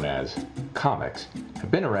 also known as comics, have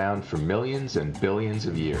been around for millions and billions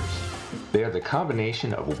of years. They are the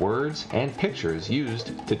combination of words and pictures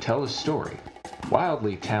used to tell a story.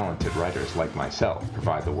 Wildly talented writers like myself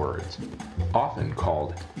provide the words, often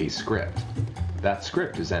called a script. That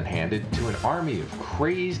script is then handed to an army of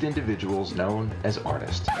crazed individuals known as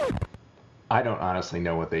artists. I don't honestly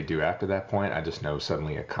know what they do after that point. I just know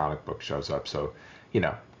suddenly a comic book shows up, so,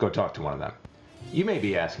 go talk to one of them. You may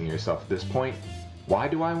be asking yourself at this point, why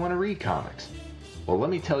do I want to read comics? Well, let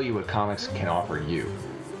me tell you what comics can offer you.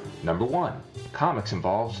 Number 1, comics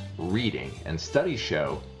involves reading, and studies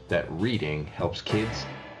show that reading helps kids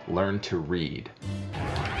learn to read.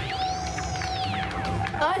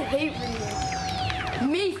 I hate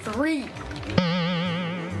reading. Me 3.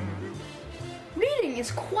 Reading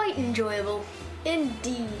is quite enjoyable.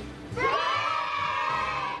 Indeed.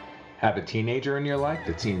 Have a teenager in your life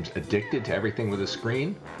that seems addicted to everything with a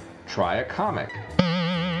screen? Try a comic.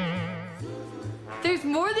 There's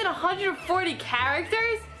more than 140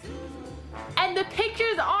 characters? And the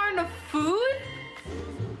pictures aren't of food?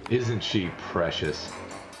 Isn't she precious?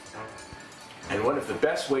 And one of the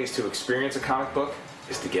best ways to experience a comic book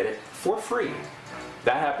is to get it for free.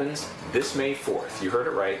 That happens this May 4th. You heard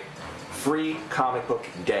it right. Free Comic Book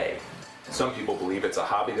Day. Some people believe it's a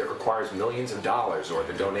hobby that requires millions of dollars or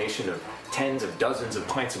the donation of tens of dozens of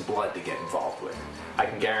pints of blood to get involved with. I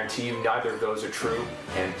can guarantee you neither of those are true,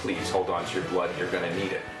 and please hold on to your blood, you're going to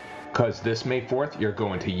need it. Because this May 4th, you're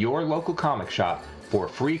going to your local comic shop for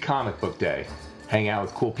Free Comic Book Day. Hang out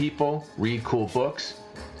with cool people, read cool books,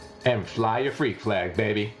 and fly your freak flag,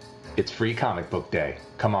 baby. It's Free Comic Book Day.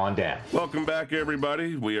 Come on down. Welcome back,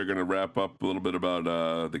 everybody. We are going to wrap up a little bit about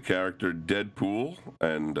the character Deadpool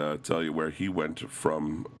and tell you where he went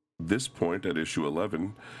from this point at issue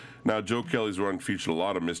 11. Now, Joe Kelly's run featured a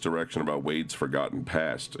lot of misdirection about Wade's forgotten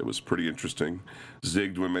past. It was pretty interesting.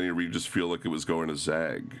 Zigged when many readers feel like it was going to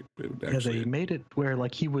zag. They made it where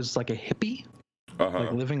he was like a hippie,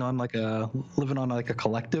 living on like a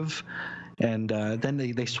collective. And then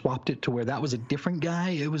they swapped it to where that was a different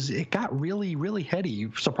guy. It got really, really heady,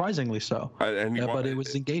 surprisingly so. But it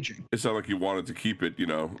was engaging. It sounded like he wanted to keep it,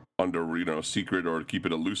 under, secret or keep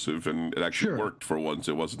it elusive, and it actually worked for once.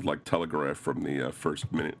 It wasn't like telegraphed from the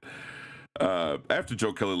first minute. After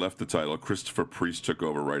Joe Kelly left the title, Christopher Priest took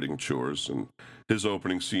over writing chores, and his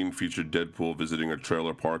opening scene featured Deadpool visiting a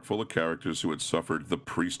trailer park full of characters who had suffered the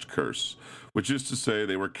Priest curse, which is to say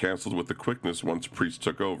they were canceled with the quickness once Priest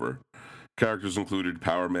took over. Characters included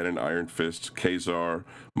Power Man and Iron Fist, Kazar,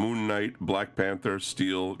 Moon Knight, Black Panther,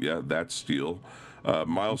 Steel, that's Steel,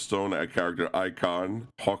 Milestone, a character Icon,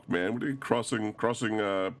 Hawkman, we're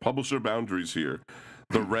crossing publisher boundaries here.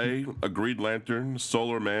 The Ray, a Green Lantern,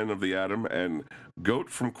 Solar Man of the Atom, and Goat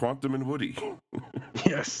from Quantum and Woody.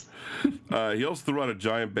 Yes. He also threw out a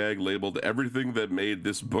giant bag labeled "Everything That Made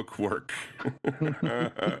This Book Work."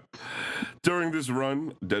 During this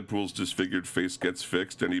run, Deadpool's disfigured face gets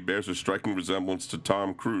fixed, and he bears a striking resemblance to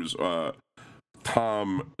Tom Cruise.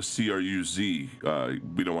 Tom C-R-U-Z.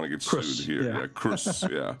 We don't want to get Cruz, sued here. yeah. Cruz,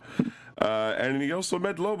 yeah. And he also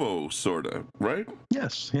met Lobo, sorta, right?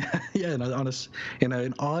 Yes. Yeah. And in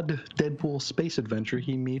an odd Deadpool space adventure,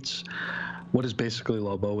 he meets what is basically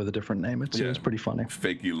Lobo with a different name. It was pretty funny.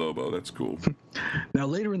 Fakey Lobo, that's cool. Now,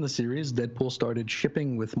 later in the series, Deadpool started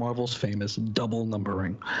shipping with Marvel's famous double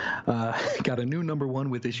numbering. Got a new #1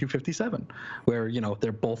 with issue 57, where,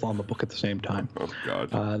 they're both on the book at the same time. Oh,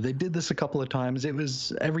 God. They did this a couple of times. It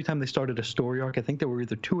was every time they started a story arc, I think there were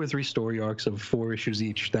either 2 or 3 story arcs of 4 issues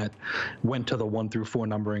each that went to the 1 through 4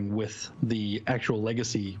 numbering with the actual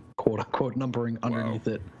legacy, quote-unquote, numbering underneath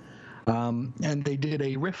it. And they did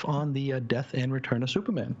a riff on the death and return of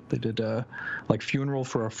Superman. They did like Funeral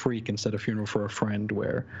for a Freak instead of Funeral for a Friend,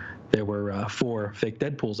 where there were 4 fake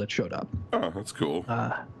Deadpools that showed up. Oh, that's cool.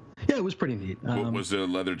 Yeah, it was pretty neat. Was it a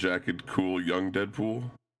leather jacket, cool young Deadpool?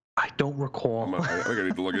 I don't recall. I think I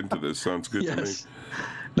need to look into this. Sounds good to me.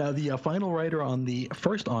 Now, the final writer on the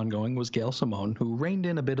first ongoing was Gail Simone, who reined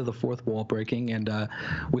in a bit of the fourth wall breaking and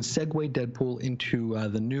would segue Deadpool into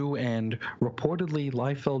the new and reportedly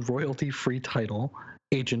Liefeld royalty-free title,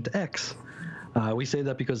 Agent X. We say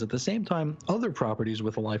that because at the same time, other properties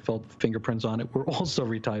with the Liefeld fingerprints on it were also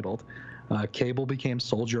retitled. Cable became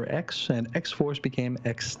Soldier X, and X-Force became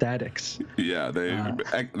X-Statix. Yeah, they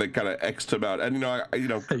kind of X'd him out. And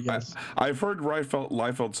Yes. I've heard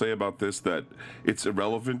Liefeld say about this that it's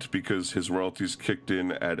irrelevant because his royalties kicked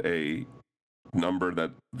in at a number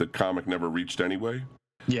that the comic never reached anyway.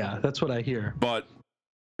 Yeah, that's what I hear. But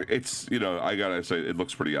it's, I gotta say, it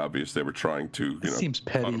looks pretty obvious they were trying to, It seems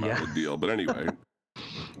petty, cut him out of the deal. But anyway.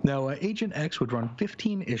 Now, Agent X would run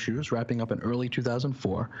 15 issues, wrapping up in early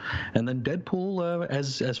 2004, and then Deadpool,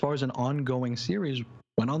 as far as an ongoing series,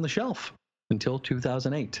 went on the shelf until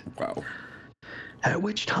 2008. Wow. At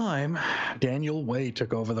which time, Daniel Way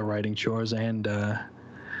took over the writing chores, and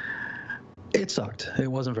it sucked.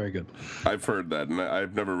 It wasn't very good. I've heard that, and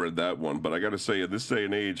I've never read that one. But I got to say, in this day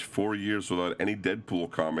and age, 4 years without any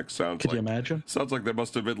Deadpool comic sounds Could you imagine? Sounds like there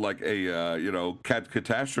must have been like a cat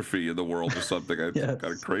catastrophe in the world or something. It's Yes.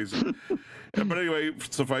 kind of crazy. But anyway,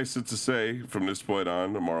 suffice it to say, from this point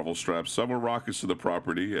on, Marvel straps several rockets to the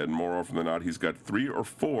property, and more often than not, he's got 3 or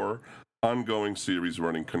 4 ongoing series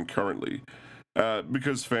running concurrently.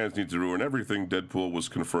 Because fans need to ruin everything, Deadpool was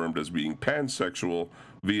confirmed as being pansexual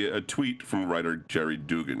via a tweet from writer Jerry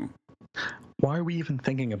Dugan. Why are we even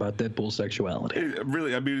thinking about Deadpool's sexuality?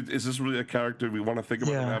 Really, I mean, is this really a character we want to think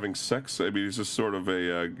about him having sex? I mean, it's just sort of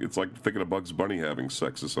it's like thinking of Bugs Bunny having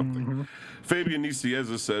sex or something. Mm-hmm. Fabian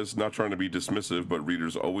Nicieza says, not trying to be dismissive, but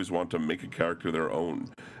readers always want to make a character their own,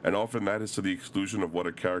 and often that is to the exclusion of what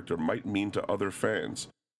a character might mean to other fans.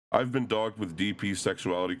 I've been dogged with DP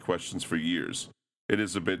sexuality questions for years. It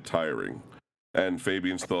is a bit tiring. And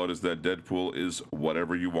Fabian's thought is that Deadpool is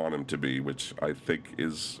whatever you want him to be, which I think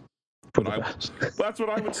is... That's what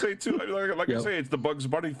I would say too. Like I say, it's the Bugs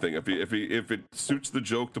Bunny thing. If it suits the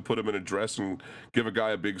joke to put him in a dress and give a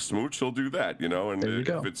guy a big smooch, he'll do that, And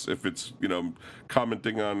if it's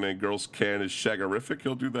commenting on a girl's can is shaggerific,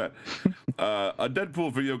 he'll do that. A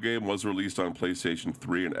Deadpool video game was released on PlayStation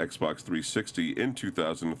 3 and Xbox 360 in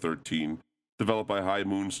 2013, developed by High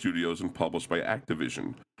Moon Studios and published by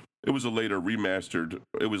Activision. It was later remastered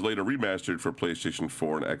for PlayStation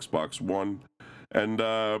 4 and Xbox One. And,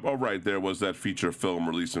 there was that feature film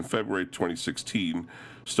released in February 2016,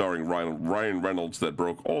 starring Ryan Reynolds, that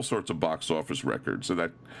broke all sorts of box office records. So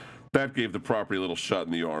that gave the property a little shot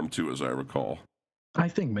in the arm, too, as I recall. I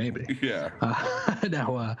think maybe. Yeah.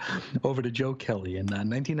 Now, over to Joe Kelly. In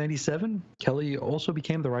 1997, Kelly also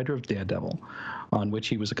became the writer of Daredevil, on which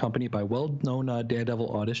he was accompanied by well-known Daredevil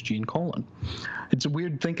artist Gene Colan. It's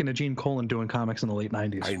weird thinking of Gene Colan doing comics in the late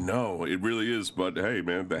 90s. I know, it really is, but hey,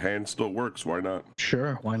 man, the hand still works. Why not?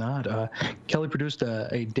 Sure, why not? Kelly produced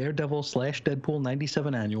a Daredevil/Deadpool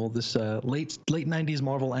 97 annual. This late 90s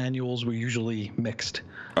Marvel annuals were usually mixed.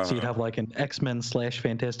 So you'd have like an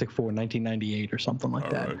X-Men/Fantastic Four 1998 or something like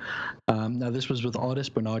that. Right. Now, this was with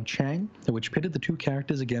artist Bernard Chang, which pitted the two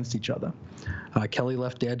characters against each other. Kelly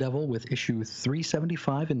left Daredevil with issue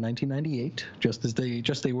 375 in 1998, just as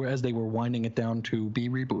they were winding it down to be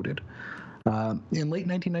rebooted. In late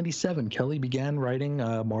 1997, Kelly began writing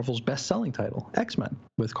Marvel's best-selling title, X-Men,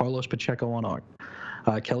 with Carlos Pacheco on art.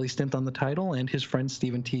 Kelly's stint on the title and his friend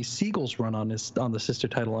Stephen T. Siegel's run on the sister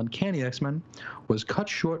title Uncanny X-Men was cut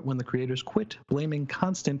short when the creators quit, blaming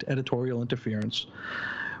constant editorial interference.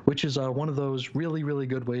 which is one of those really, really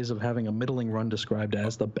good ways of having a middling run described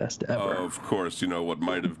as the best ever. Of course, what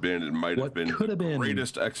might have been, it might have been the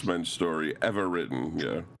greatest X-Men story ever written.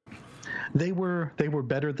 Yeah. They were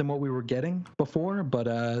better than what we were getting before, but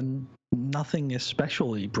nothing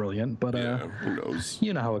especially brilliant. But who knows?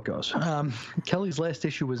 You know how it goes. Kelly's last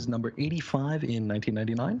issue was number 85 in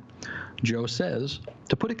 1999. Joe says,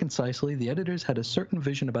 to put it concisely, the editors had a certain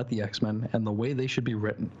vision about the X-Men and the way they should be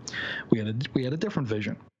written. We had a different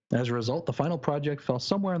vision. As a result, the final project fell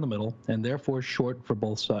somewhere in the middle and therefore short for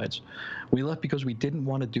both sides. We left because we didn't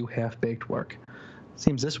want to do half-baked work.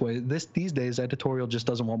 Seems this way. These days, editorial just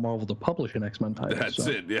doesn't want Marvel to publish an X-Men title. That's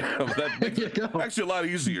it. Yeah, that makes it actually a lot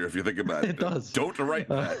easier if you think about it. It does. Don't write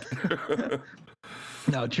that.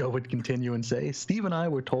 Now, Joe would continue and say, Steve and I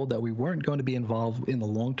were told that we weren't going to be involved in the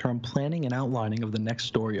long-term planning and outlining of the next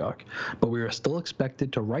story arc, but we were still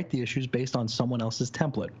expected to write the issues based on someone else's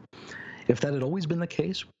template. If that had always been the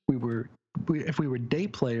case, if we were day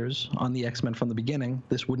players on the X-Men from the beginning,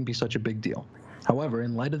 this wouldn't be such a big deal. However,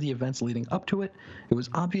 in light of the events leading up to it, it was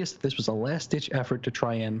obvious that this was a last-ditch effort to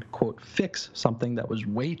try and, quote, fix something that was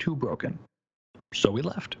way too broken. So we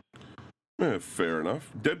left. Fair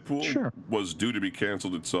enough. Deadpool was due to be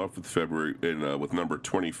canceled itself with February with number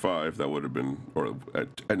 25. That would have been, or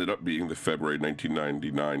ended up being, the February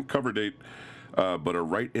 1999 cover date. But a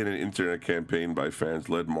write-in and internet campaign by fans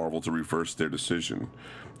led Marvel to reverse their decision.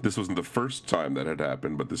 This wasn't the first time that had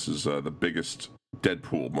happened, but this is the biggest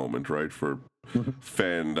Deadpool moment, right, for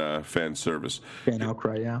fan service. Fan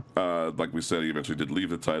outcry, yeah. Like we said, he eventually did leave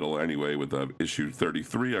the title anyway with issue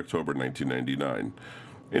 33, October 1999.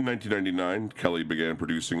 In 1999, Kelly began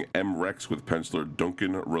producing M-Rex with penciler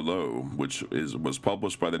Duncan Rouleau, which was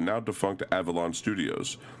published by the now-defunct Avalon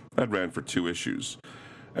Studios. That ran for 2 issues.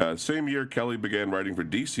 Same year, Kelly began writing for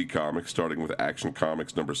DC Comics, starting with Action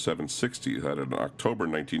Comics number 760, that had an October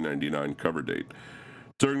 1999 cover date.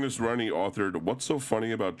 During this run, he authored What's So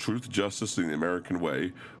Funny About Truth, Justice, and the American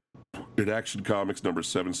Way, in Action Comics number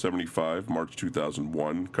 775, March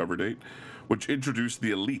 2001 cover date, which introduced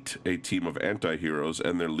the Elite, a team of anti-heroes,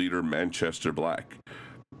 and their leader, Manchester Black.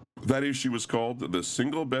 That issue was called the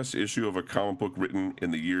single best issue of a comic book written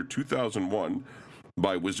in the year 2001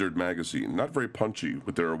 by Wizard Magazine. Not very punchy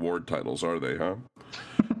with their award titles, are they, huh?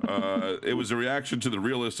 It was a reaction to the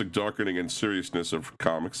realistic darkening and seriousness of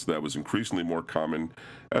comics that was increasingly more common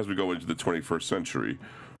as we go into the 21st century.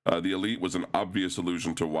 The Elite was an obvious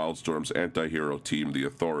allusion to Wildstorm's anti-hero team, The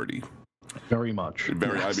Authority. Very much.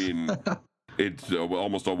 I mean, it's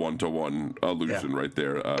almost a one-to-one allusion right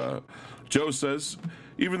there. Joe says,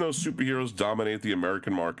 even though superheroes dominate the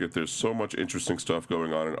American market, there's so much interesting stuff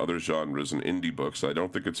going on in other genres and indie books, I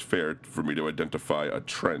don't think it's fair for me to identify a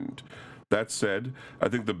trend. That said, I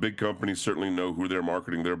think the big companies certainly know who they're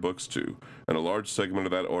marketing their books to, and a large segment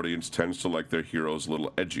of that audience tends to like their heroes a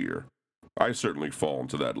little edgier. I certainly fall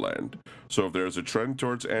into that land. So if there's a trend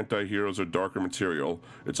towards anti-heroes or darker material,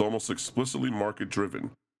 it's almost explicitly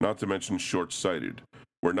market-driven, not to mention short-sighted.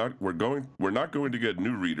 We're not going to get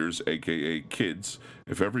new readers, aka kids,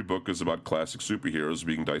 if every book is about classic superheroes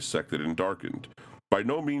being dissected and darkened. By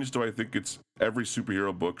no means do I think every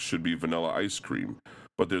superhero book should be vanilla ice cream,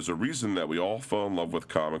 but there's a reason that we all fell in love with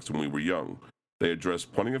comics when we were young. They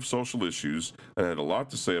addressed plenty of social issues and had a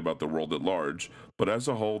lot to say about the world at large, but as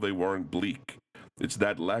a whole they weren't bleak. It's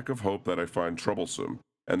that lack of hope that I find troublesome,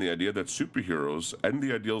 and the idea that superheroes and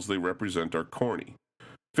the ideals they represent are corny.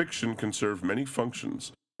 Fiction can serve many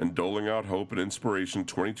functions, and doling out hope and inspiration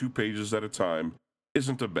 22 pages at a time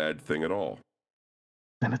isn't a bad thing at all.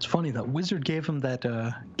 And it's funny that Wizard gave him that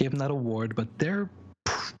award, but they're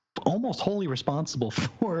almost wholly responsible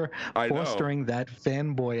for fostering that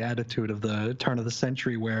fanboy attitude of the turn of the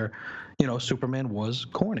century, where Superman was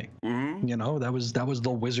corny. Mm-hmm. That was the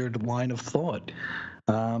Wizard line of thought.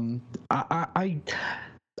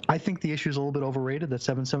 I think the issue is a little bit overrated. That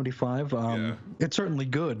 775. It's certainly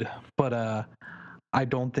good, but I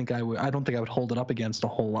don't think I would hold it up against a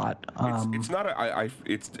whole lot. It's not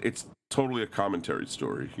it's totally a commentary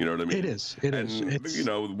story. You know what I mean? It is.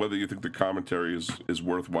 And, whether you think the commentary is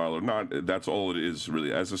worthwhile or not, that's all it is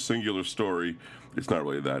really. As a singular story, it's not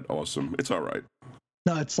really that awesome. It's all right.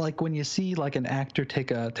 No, it's like when you see like an actor take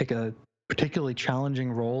a particularly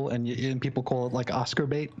challenging role, and people call it like Oscar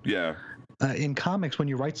bait. Yeah. In comics, when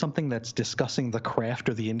you write something that's discussing the craft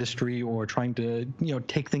or the industry or trying to,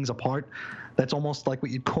 take things apart, that's almost like what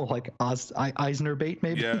you'd call like Eisner bait,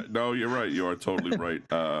 maybe. Yeah, no, you're right. You are totally right.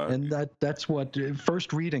 And that's what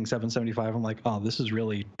first reading 775. I'm like, oh, this is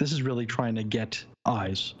really trying to get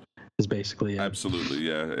eyes. Is basically it. Absolutely,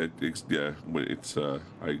 yeah.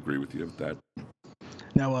 I agree with you with that.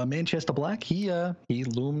 Now, Manchester Black, he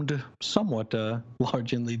loomed somewhat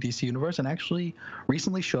large in the DC universe and actually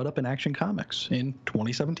recently showed up in Action Comics in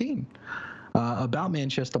 2017. About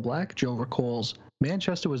Manchester Black, Joe recalls,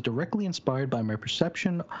 Manchester was directly inspired by my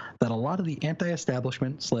perception that a lot of the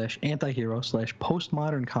anti-establishment / anti-hero /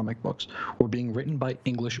 postmodern comic books were being written by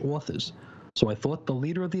English authors. So I thought the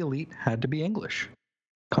leader of the elite had to be English.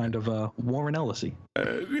 Kind of Warren Ellis-y.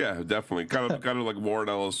 Yeah, definitely. Kind of like Warren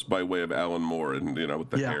Ellis by way of Alan Moore, and with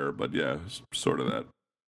the hair. But yeah, sort of that.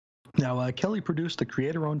 Now, Kelly produced the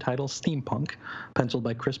creator-owned title Steampunk, penciled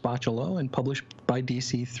by Chris Bachalo and published by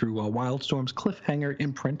DC through Wildstorm's Cliffhanger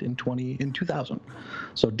imprint in 2000.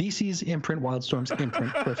 So DC's imprint, Wildstorm's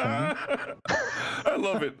imprint, Cliffhanger. I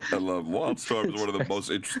love it. I love Wildstorm is one of the most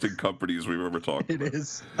interesting companies we've ever talked about. It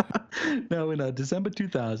is. Now, in December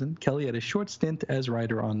 2000, Kelly had a short stint as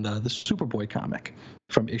writer on the Superboy comic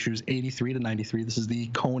from issues 83 to 93. This is the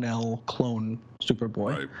Conel clone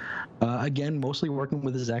Superboy. Right. Again, mostly working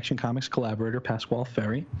with his Action Comics collaborator, Pasquale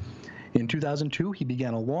Ferry. In 2002, he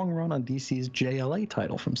began a long run on DC's JLA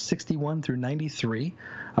title from 61 through 93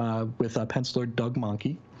 with penciler Doug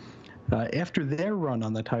Mahnke. After their run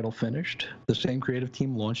on the title finished, the same creative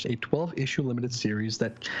team launched a 12-issue limited series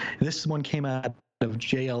this one came out of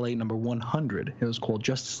JLA number 100. It was called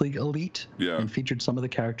Justice League Elite and featured some of the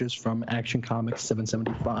characters from Action Comics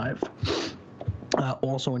 775.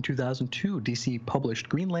 Also in 2002, DC published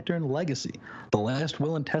Green Lantern Legacy, The Last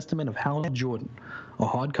Will and Testament of Hal Jordan, a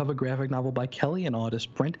hardcover graphic novel by Kelly and artists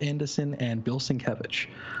Brent Anderson and Bill Sienkiewicz.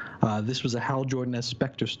 This was a Hal Jordan-esque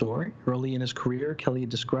Spectre story. Early in his career, Kelly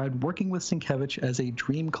described working with Sienkiewicz as a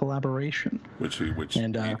dream collaboration. Which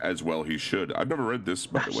as well he should. I've never read this,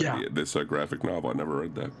 by the way, this graphic novel. I never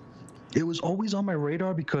read that. It was always on my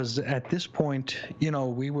radar because at this point,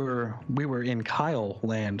 we were in Kyle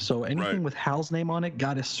land, so anything with Hal's name on it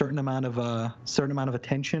got a certain amount of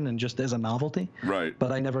attention and just as a novelty. Right.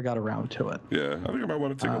 But I never got around to it. Yeah, I think I might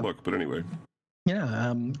want to take a look. But anyway.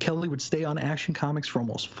 Yeah, Kelly would stay on Action Comics for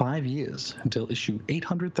almost 5 years until issue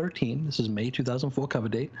 813. This is May 2004 cover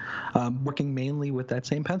date, working mainly with that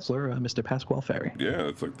same penciler, Mr. Pasquale Ferry. Yeah,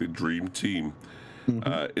 it's like the dream team.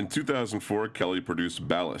 Mm-hmm. In 2004, Kelly produced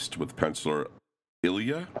Ballast with penciler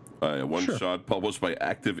Ilya, a one-shot published by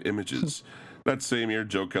Active Images. That same year,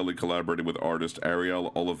 Joe Kelly collaborated with artist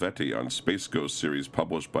Ariel Olivetti on Space Ghost series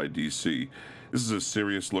published by DC. This is a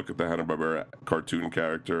serious look at the Hanna-Barbera cartoon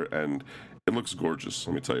character, and it looks gorgeous.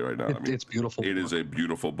 Let me tell you right now. It's beautiful. It is a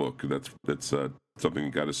beautiful book. That's something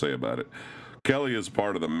you got to say about it. Kelly is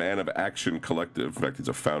part of the Man of Action Collective. In fact, he's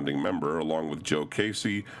a founding member, along with Joe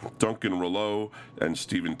Casey, Duncan Rouleau, and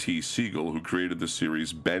Stephen T. Siegel, who created the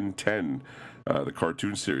series Ben 10. The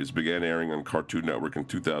cartoon series began airing on Cartoon Network in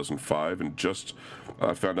 2005, and just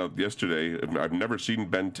found out yesterday, I've never seen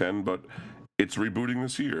Ben 10, but it's rebooting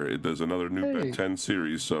this year. There's another new Ben 10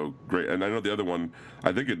 series, so great. And I know the other one,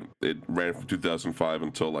 I think it ran from 2005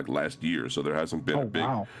 until like last year, so there hasn't been a big...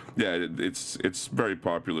 Wow. Yeah, it's very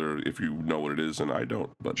popular if you know what it is, and I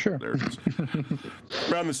don't, but there it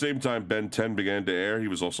is. Around the same time Ben 10 began to air, he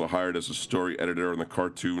was also hired as a story editor on the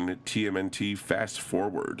cartoon TMNT Fast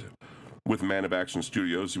Forward. With Man of Action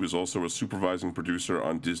Studios, he was also a supervising producer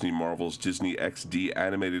on Disney Marvel's Disney XD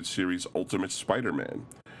animated series Ultimate Spider-Man.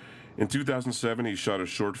 In 2007, he shot a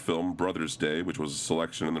short film, Brothers Day, which was a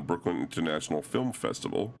selection in the Brooklyn International Film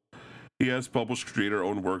Festival. He has published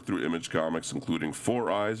creator-owned work through Image Comics, including Four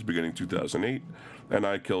Eyes, beginning 2008, and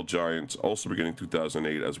I Kill Giants, also beginning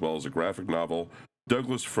 2008, as well as a graphic novel,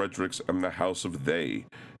 Douglas Fredericks and the House of They,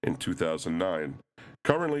 in 2009.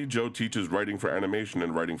 Currently, Joe teaches writing for animation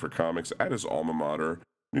and writing for comics at his alma mater,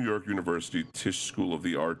 New York University Tisch School of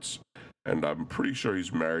the Arts, and I'm pretty sure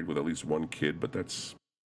he's married with at least one kid, but that's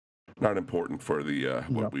not important for the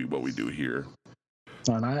what we do here.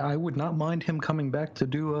 And I would not mind him coming back to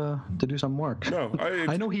do some work. No,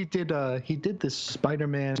 I know he did this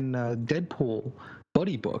Spider-Man Deadpool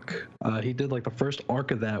buddy book. He did like the first arc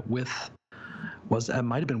of that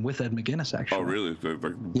might have been with Ed McGuinness, actually. Oh, really?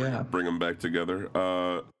 Bring them back together.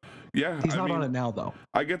 He's not on it now, though.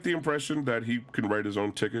 I get the impression that he can write his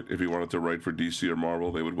own ticket. If he wanted to write for DC or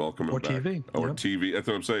Marvel, they would welcome him back. TV. Or TV. That's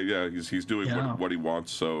what I'm saying. Yeah, he's doing what he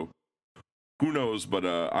wants, so who knows? But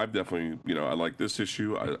I've definitely, I like this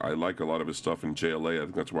issue. I like a lot of his stuff in JLA. I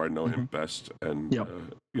think that's where I know him best. And,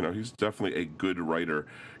 he's definitely a good writer.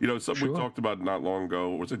 Something we talked about not long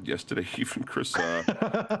ago, was it yesterday even, Chris,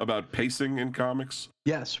 about pacing in comics?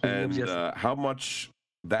 Yes. And how much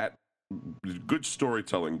that good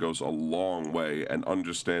storytelling goes a long way, and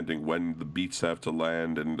understanding when the beats have to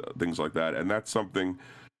land and things like that. And that's something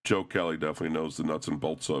Joe Kelly definitely knows the nuts and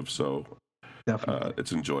bolts of. So Definitely.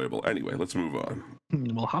 It's enjoyable. Anyway, let's move on.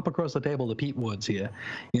 We'll hop across the table to Pete Woods here.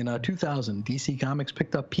 In 2000, DC Comics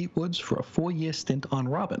picked up Pete Woods for a 4-year stint on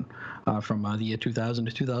Robin, from the year 2000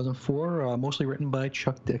 to 2004, mostly written by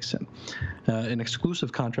Chuck Dixon. An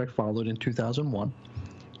exclusive contract followed in 2001.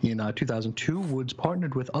 In 2002, Woods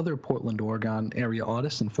partnered with other Portland, Oregon area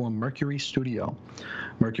artists and formed Mercury Studio.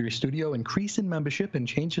 Mercury Studio increased in membership and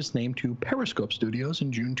changed its name to Periscope Studios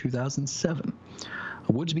in June 2007.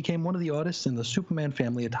 Woods became one of the artists in the Superman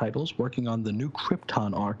family of titles, working on the New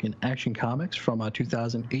Krypton arc in Action Comics from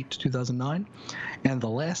 2008 to 2009, and the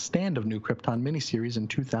Last Stand of New Krypton miniseries in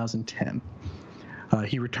 2010.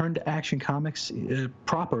 He returned to Action Comics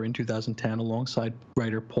proper in 2010 alongside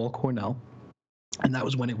writer Paul Cornell. And that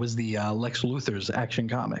was when it was the Lex Luthor's Action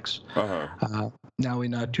Comics. Now,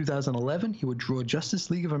 in 2011, he would draw Justice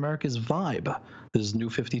League of America's Vibe. This is New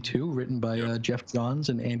 52, written by Jeff Johns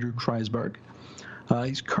and Andrew Kreisberg.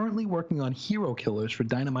 He's currently working on Hero Killers for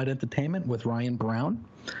Dynamite Entertainment with Ryan Brown.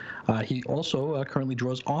 He also currently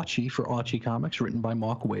draws Archie for Archie Comics, written by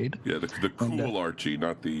Mark Waid. Yeah, the cool Archie,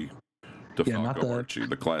 not the DeFalco Archie,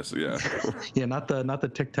 the classic, yeah, not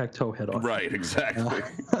the tic-tac-toe head Archie. Right, exactly.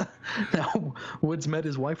 Now, Woods met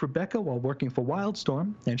his wife Rebecca while working for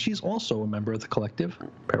Wildstorm, and she's also a member of the collective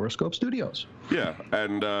Periscope Studios. Yeah,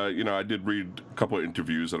 and I did read a couple of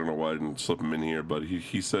interviews. I don't know why I didn't slip them in here, but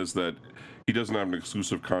he says that he doesn't have an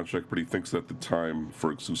exclusive contract, but he thinks that the time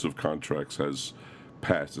for exclusive contracts has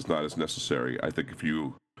passed. It's not as necessary. I think if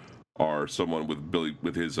you are someone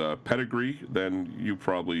with his pedigree, then you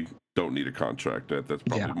probably don't need a contract. That's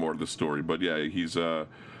probably more of the story. But yeah, he's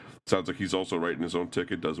sounds like he's also writing his own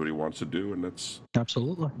ticket, does what he wants to do, and that's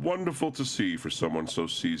absolutely wonderful to see for someone so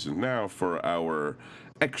seasoned. Now for our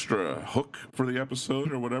extra hook for the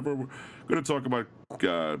episode or whatever, we're going to talk about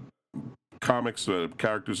comics,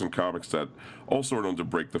 characters in comics that also are known to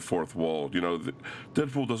break the fourth wall.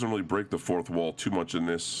 Deadpool doesn't really break the fourth wall too much in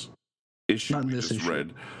this issue we just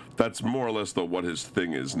read. That's more or less what his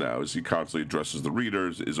thing is now, is he constantly addresses the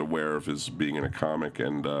readers, is aware of his being in a comic,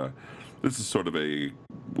 and this is sort of a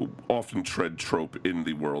often tread trope in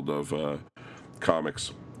the world of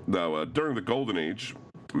comics. Now, during the Golden Age,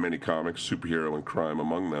 many comics, superhero and crime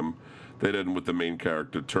among them, they'd end with the main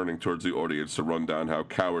character turning towards the audience to run down how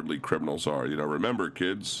cowardly criminals are. Remember,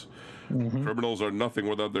 kids, criminals are nothing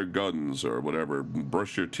without their guns or whatever.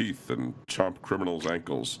 Brush your teeth and chomp criminals'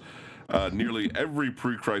 ankles. Nearly every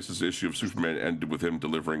pre-crisis issue of Superman ended with him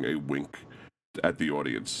delivering a wink at the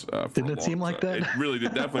audience. Didn't it seem like that? It really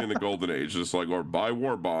did, definitely in the Golden Age. Just like, or buy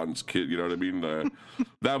war bonds, kid. You know what I mean?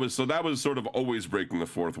 That was sort of always breaking the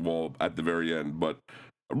fourth wall at the very end. But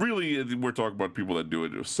really, we're talking about people that do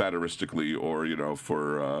it satiristically or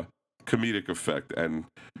for comedic effect. And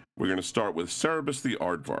we're going to start with Cerebus the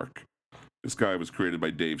Aardvark. This guy was created by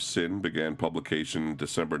Dave Sin, began publication in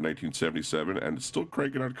December 1977, and it's still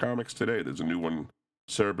cranking out comics today. There's a new one,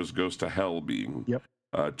 Cerebus Goes to Hell, being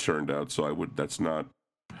churned out. So that's not.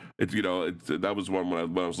 That was one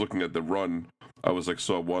when I was looking at the run. I was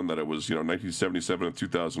saw one that it was 1977 to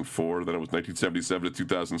 2004. Then it was 1977 to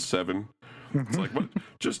 2007. It's like, what?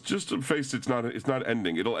 Just to face it's not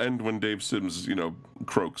ending. It'll end when Dave Sims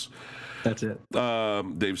croaks. That's it.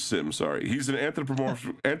 Dave Sim, sorry. He's an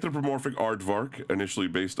anthropomorphic aardvark, initially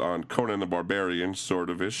based on Conan the Barbarian,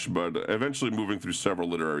 sort of-ish, but eventually moving through several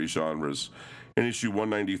literary genres. In issue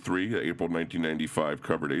 193, April 1995,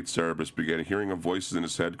 cover date, Cerebus began hearing a voice in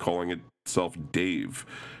his head calling itself Dave.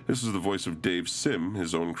 This is the voice of Dave Sim,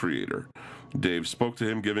 his own creator. Dave spoke to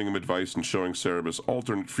him, giving him advice and showing Cerebus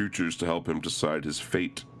alternate futures to help him decide his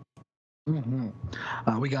fate.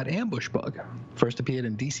 We got Ambush Bug. First appeared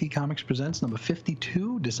in DC Comics Presents number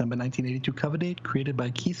 52, December 1982 cover date, created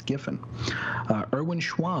by Keith Giffen. Erwin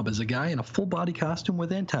Schwab is a guy in a full-body costume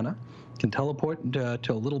with antenna, can teleport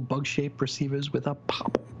to little bug-shaped receivers with a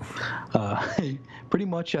pop. Pretty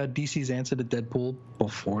much DC's answer to Deadpool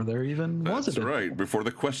before there even was a Deadpool. That's right. Before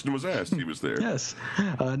the question was asked, he was there. Yes.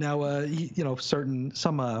 Now,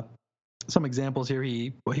 some examples here.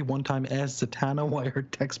 He one time asked Zatanna why her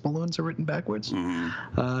text balloons are written backwards.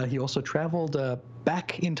 He also traveled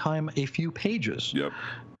back in time a few pages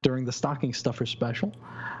during the Stocking Stuffer special.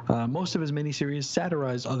 Most of his miniseries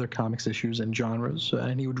satirized other comics issues and genres,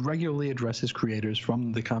 and he would regularly address his creators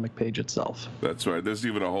from the comic page itself. That's right. There's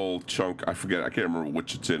even a whole chunk, I can't remember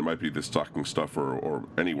which it's in. It might be the Stocking Stuffer or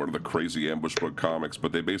any one of the crazy Ambush Bug comics,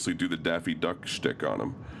 but they basically do the Daffy Duck shtick on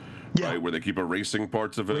him. Yeah. Right, where they keep erasing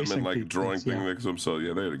parts of him and drawing things next to him. So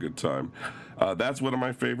yeah, they had a good time. That's one of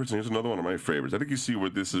my favorites, and here's another one of my favorites. I think you see where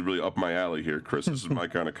this is really up my alley here, Chris. This is my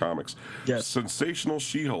kind of comics. Yes. Sensational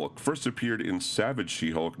She-Hulk first appeared in Savage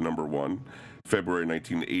She-Hulk #1, February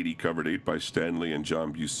 1980 cover date by Stanley and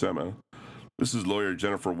John Buscema. Mrs. Lawyer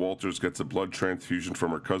Jennifer Walters gets a blood transfusion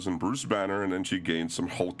from her cousin Bruce Banner, and then she gains some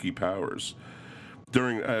hulky powers.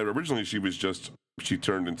 Originally she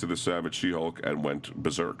turned into the Savage She-Hulk and went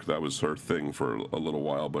berserk. That was her thing for a little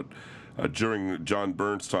while, but during John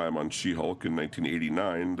Byrne's time on She-Hulk in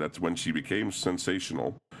 1989, that's when she became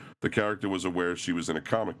sensational. The character was aware she was in a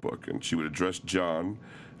comic book, and she would address John,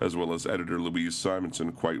 as well as editor Louise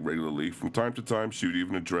Simonson, quite regularly. From time to time, she would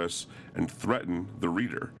even address and threaten the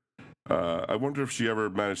reader. I wonder if she ever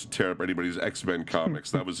managed to tear up anybody's X-Men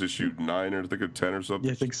comics. That was issue 9 or I think 10 or something.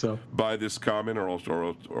 Yeah, I think so. Buy this comment or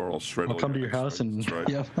I'll shred I'll come to your house and right.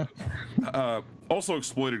 Yeah. Also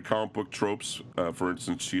exploited comic book tropes. For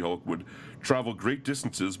instance, She-Hulk would travel great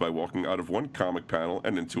distances by walking out of one comic panel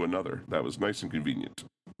and into another. That was nice and convenient.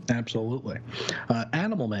 Absolutely.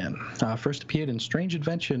 Animal Man first appeared in Strange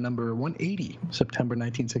Adventure number 180, September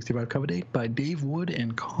 1965 cover date by Dave Wood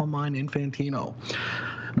and Carmine Infantino.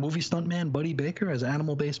 Movie stuntman Buddy Baker has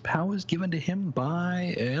animal-based powers given to him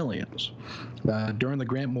by aliens. During the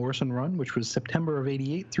Grant Morrison run, which was September of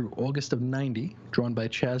 88 through August of 90, drawn by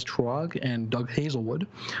Chaz Trog and Doug Hazelwood,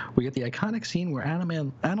 we get the iconic scene where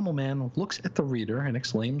Animal Man looks at the reader and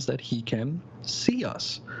exclaims that he can see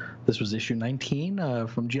us. This was issue 19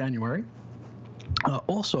 from January.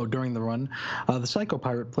 Also, during the run, the Psycho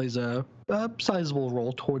Pirate plays a sizable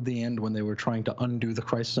role toward the end when they were trying to undo the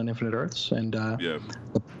Crisis on Infinite Earths, and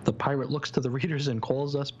the pirate looks to the readers and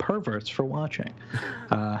calls us perverts for watching.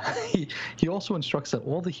 He also instructs that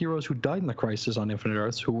all the heroes who died in the Crisis on Infinite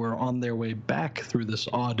Earths, who were on their way back through this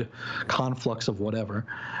odd conflux of whatever,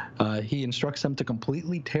 he instructs them to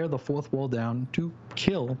completely tear the fourth wall down to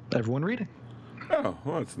kill everyone reading. Oh,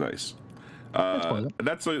 well, that's nice.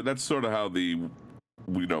 That's sort of how the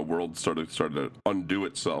world started to undo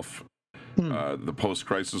itself. The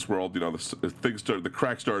post-crisis world, the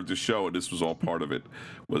crack started to show, and this was all part of it.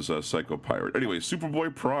 Was Psycho Pirate. Anyway,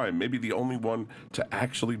 Superboy Prime, maybe the only one to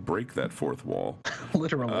actually break that fourth wall.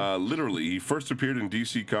 Literally, he first appeared in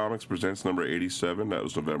DC Comics Presents number 87. That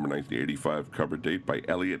was November 1985 cover date by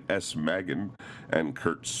Elliot S. Maggin and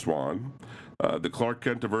Kurt Swan. The Clark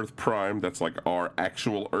Kent of Earth Prime, that's like our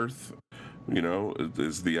actual Earth,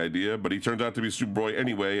 is the idea. But he turns out to be Superboy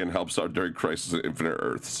anyway and helps out during Crisis at Infinite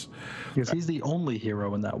Earths. Because he's the only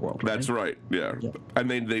hero in that world, right? That's right, yeah.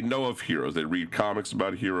 And they know of heroes. They read comics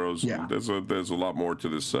about heroes. Yeah. There's a lot more to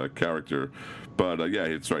this character. But,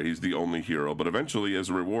 it's right. He's the only hero. But eventually, as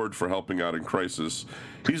a reward for helping out in Crisis,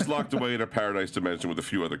 he's locked away in a paradise dimension with a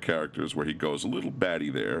few other characters where he goes a little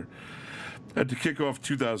batty there. And to kick off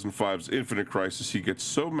 2005's Infinite Crisis, he gets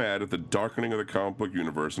so mad at the darkening of the comic book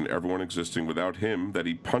universe and everyone existing without him that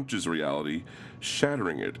he punches reality,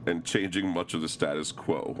 shattering it and changing much of the status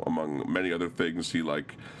quo. Among many other things, he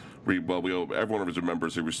everyone of us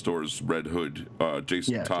remembers he restores Red Hood.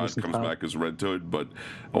 Jason Todd comes back as Red Hood, but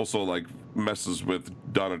also messes with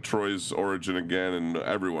Donna Troy's origin again, and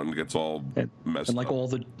everyone gets all messed up.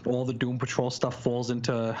 And all the Doom Patrol stuff falls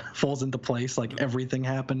into place. Everything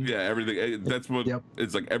happened. Yeah, everything. That's what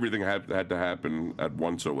it's like. Everything had to happen at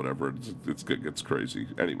once or whatever. It's crazy.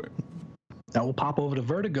 Anyway. Now we'll pop over to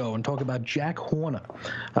Vertigo and talk about Jack Horner,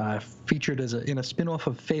 featured in a spin-off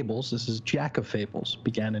of Fables. This is Jack of Fables,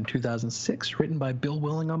 began in 2006, written by Bill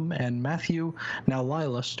Willingham and Matthew, now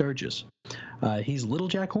Lila, Sturgis. He's Little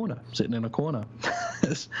Jack Horner, sitting in a corner,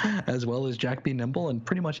 as well as Jack B. Nimble and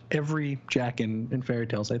pretty much every Jack in fairy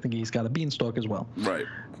tales. I think he's got a beanstalk as well. Right.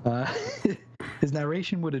 His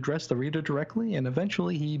narration would address the reader directly, and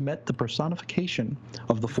eventually he met the personification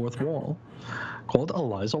of the fourth wall, called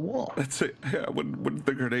Eliza Wall. That's it. Yeah, I wouldn't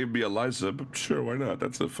think her name would be Eliza, but sure, why not?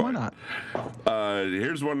 That's a fun. Why not?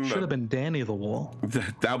 Here's one. Should have been Danny the Wall.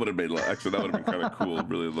 That would have made that would have been kind of cool.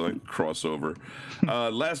 Really crossover.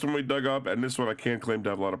 Last one we dug up, and this one I can't claim to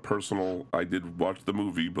have a lot of personal. I did watch the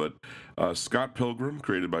movie, but Scott Pilgrim,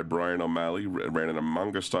 created by Brian O'Malley, ran in a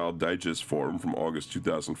manga-style digest form from August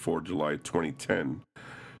 2004 to July 2010.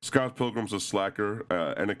 Scott Pilgrim's a slacker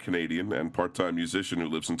and a Canadian and part-time musician who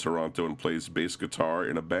lives in Toronto and plays bass guitar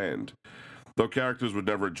in a band. Though characters would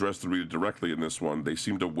never address the reader directly in this one, they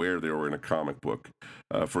seemed aware they were in a comic book.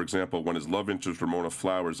 For example, when his love interest Ramona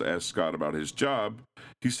Flowers asked Scott about his job,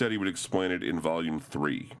 he said he would explain it in Volume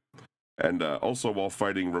 3. And also, while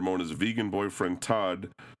fighting Ramona's vegan boyfriend Todd,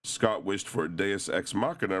 Scott wished for a Deus Ex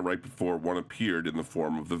Machina right before one appeared in the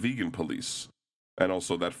form of the vegan police. And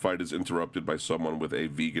also, that fight is interrupted by someone with a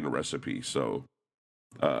vegan recipe. So,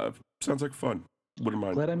 sounds like fun. Wouldn't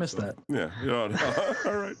mind. Glad I missed that. Yeah.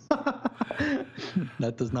 All right.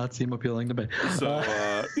 That does not seem appealing to me. So,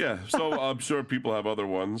 yeah, so I'm sure people have other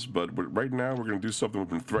ones, but right now we're going to do something we've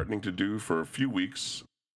been threatening to do for a few weeks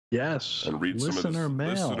Yes. and read some of Listener this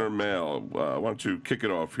mail. listener mail. Why don't you kick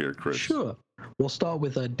it off here, Chris? Sure. We'll start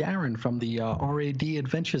with Darren from the RAD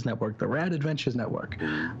Adventures Network, the Rad Adventures Network.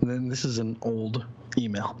 And then this is an old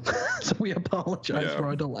email, so we apologize for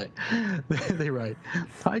our delay. They write,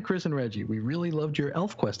 "Hi, Chris and Reggie. We really loved your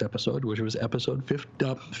ElfQuest episode, which was episode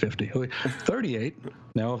 38,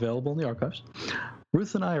 now available in the archives.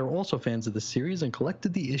 Ruth and I are also fans of the series and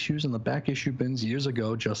collected the issues in the back issue bins years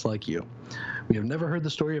ago, just like you. We have never heard the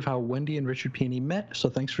story of how Wendy and Richard Pini met, so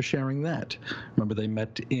thanks for sharing that. Remember, they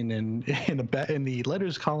met in the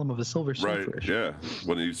letters column of a Silver Surfer issue. Yeah,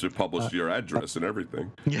 when they used to publish your address and everything.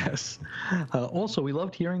 Yes. Also, we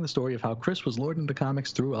loved hearing the story of how Chris was lured into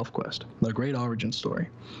comics through ElfQuest, a great origin story.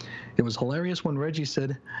 It was hilarious when Reggie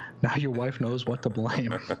said, 'Now your wife knows what to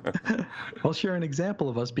blame.' I'll share an example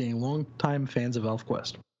of us being longtime fans of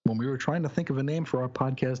ElfQuest. When we were trying to think of a name for our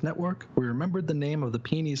podcast network, we remembered the name of the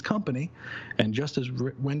Pini's company, and just as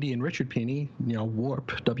Wendy and Richard Pini,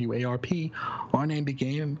 Warp, W-A-R-P, our name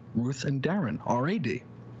became Ruth and Darren, R-A-D.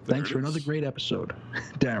 Thanks for another great episode,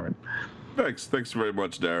 Darren." Thanks very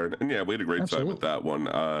much, Darren. And yeah, we had a great time with that one.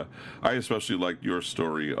 I especially liked your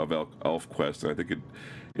story of ElfQuest, and I think it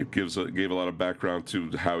gave a lot of background to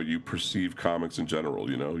how you perceive comics in general.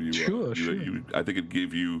 Sure. I think it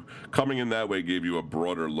gave you, coming in that way, gave you a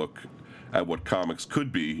broader look at what comics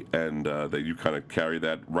could be, and that you kind of carry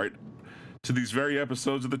that right to these very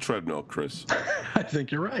episodes of the Treadmill, Chris. I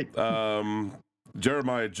think you're right.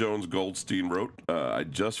 Jeremiah Jones Goldstein wrote, "I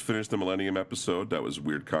just finished the Millennium episode. That was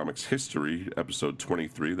Weird Comics History, episode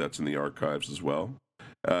 23. That's in the archives as well.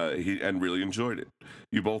 And really enjoyed it.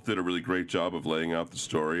 You both did a really great job of laying out the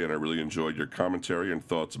story, and I really enjoyed your commentary and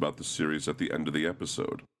thoughts about the series at the end of the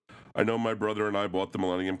episode. I know my brother and I bought the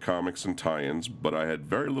Millennium comics and tie-ins, but I had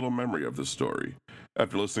very little memory of the story.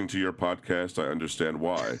 After listening to your podcast, I understand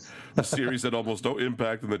why. The series had almost no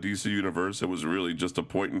impact in the DC universe. It was really just a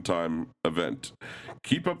point-in-time event.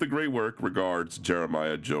 Keep up the great work. Regards,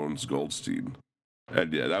 Jeremiah Jones Goldstein."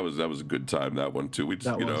 And yeah, that was a good time, that one too. What's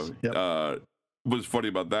funny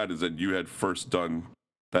about that is that you had first done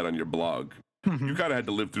that on your blog. Mm-hmm. You kind of had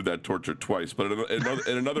to live through that torture twice, but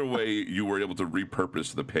in another way, you were able to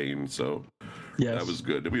repurpose the pain. So that was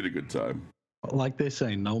good. We had a good time. Like they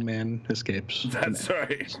say, no man escapes. That's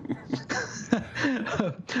right.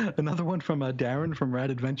 Another one from Darren from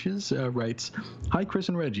Rad Adventures writes, "Hi, Chris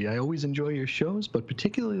and Reggie. I always enjoy your shows, but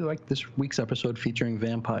particularly like this week's episode featuring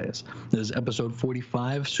vampires. There's episode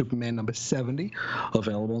 45, Superman number 70,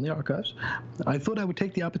 available in the archives. I thought I would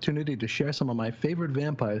take the opportunity to share some of my favorite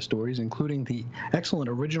vampire stories, including the excellent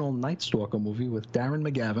original Night Stalker movie with Darren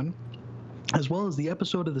McGavin, as well as the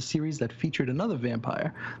episode of the series that featured another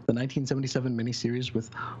vampire, the 1977 miniseries with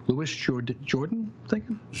Louis Jordan,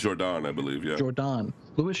 I believe, yeah.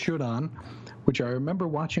 Louis Jourdan, which I remember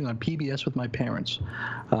watching on PBS with my parents.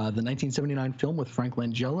 The 1979 film with Frank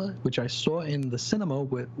Langella, which I saw in the cinema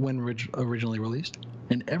when originally released.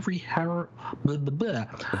 And every horror... Let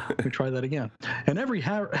me try that again. And every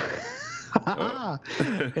horror...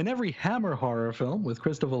 in every Hammer horror film with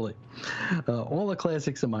Christopher Lee. All the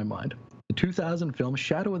classics in my mind. The 2000 film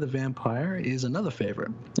Shadow of the Vampire is another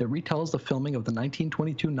favorite. It retells the filming of the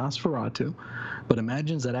 1922 Nosferatu, but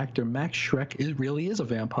imagines that actor Max Schreck really is a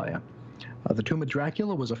vampire. The Tomb of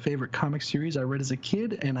Dracula was a favorite comic series I read as a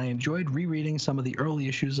kid, and I enjoyed rereading some of the early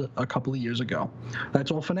issues a couple of years ago. That's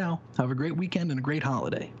all for now. Have a great weekend and a great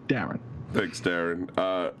holiday. Darren." Thanks, Darren.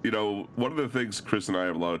 One of the things Chris and I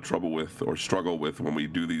have a lot of trouble with or struggle with when we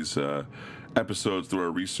do these episodes through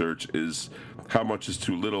our research is how much is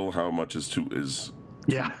too little, how much is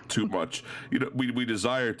too much. We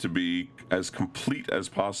desire to be as complete as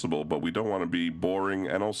possible, but we don't want to be boring,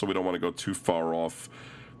 and also we don't want to go too far off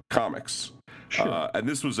comics. Sure. And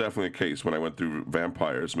this was definitely a case when I went through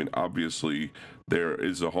vampires. I mean, obviously there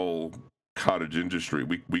is a whole cottage industry.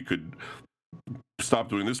 We could stop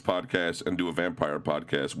doing this podcast and do a vampire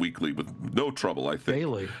podcast weekly with no trouble, I think.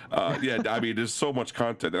 Daily. I mean, there's so much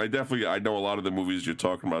content. And I know a lot of the movies you're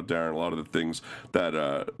talking about, Darren, a lot of the things that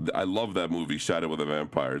I love that movie, Shadow of the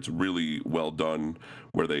Vampire. It's really well done,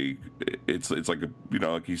 where it's like,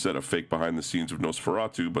 like he said, a fake behind the scenes of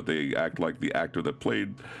Nosferatu, but they act like the actor that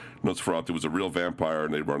played Nosferatu was a real vampire,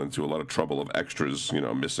 and they run into a lot of trouble of extras,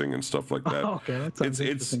 missing and stuff like that. Okay, that sounds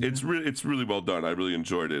interesting. It's really well done. I really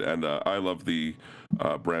enjoyed it, and I love the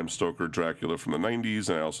Bram Stoker Dracula from the 90s,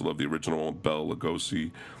 and I also love the original Bela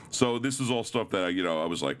Lugosi. So this is all stuff that I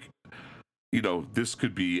was like, this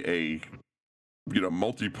could be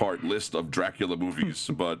multi-part list of Dracula movies,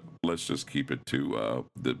 but let's just keep it to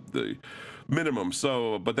the minimum.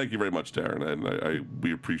 So, but thank you very much, Darren, and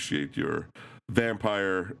we appreciate your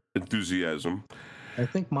vampire enthusiasm. I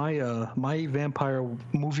think my my vampire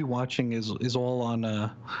movie watching is all on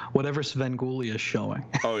whatever Svengoolie is showing.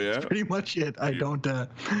 Oh yeah, That's pretty much it. I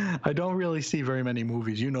don't really see very many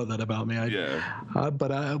movies. You know that about me.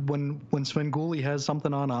 But when Svengoolie has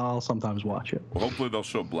something on, I'll sometimes watch it. Well, hopefully they'll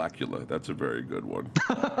show Blackula. That's a very good one.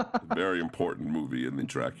 Very important movie in the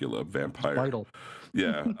Dracula vampire. Vital.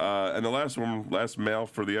 Yeah, and the last mail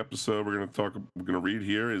for the episode we're gonna read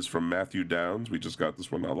here is from Matthew Downs. We just got this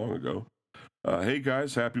one not long ago. Hey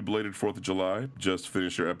guys, happy belated 4th of July. Just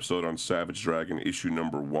finished your episode on Savage Dragon, issue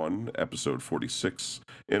number 1, episode 46,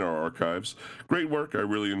 in our archives. Great work, I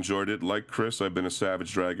really enjoyed it. Like Chris, I've been a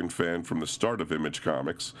Savage Dragon fan from the start of Image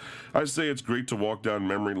Comics. I say it's great to walk down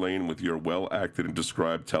memory lane with your well-acted and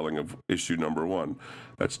described telling of issue number 1.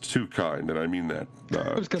 That's too kind, and I mean that.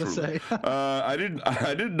 I was going to say. I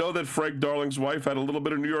didn't know that Frank Darling's wife had a little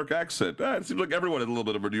bit of New York accent. It seems like everyone had a little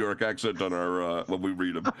bit of a New York accent on our when we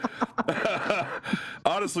read them.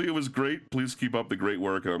 Honestly, it was great. Please keep up the great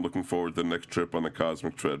work, and I'm looking forward to the next trip on the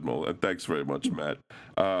Cosmic Treadmill. And thanks very much, Matt.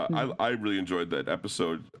 I really enjoyed that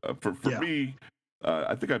episode. For me,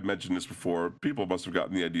 I think I've mentioned this before. People must have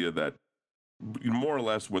gotten the idea that more or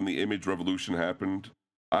less when the Image Revolution happened,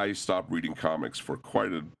 I stopped reading comics for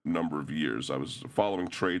quite a number of years. I was following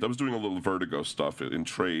trades. I was doing a little Vertigo stuff in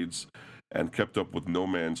trades and kept up with No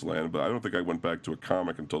Man's Land, but I don't think I went back to a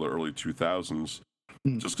comic until the early 2000s.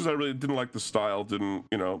 Just because I really didn't like the style, a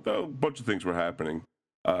bunch of things were happening.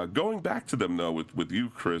 Going back to them, though, with you,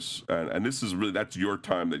 Chris, and this is really, that's your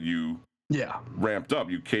time that you ramped up.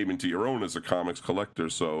 You came into your own as a comics collector,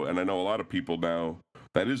 and I know a lot of people now,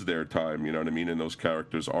 that is their time, you know what I mean? And those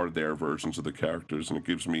characters are their versions of the characters, and it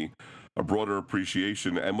gives me a broader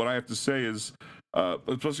appreciation. And what I have to say is,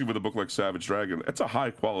 especially with a book like Savage Dragon, it's a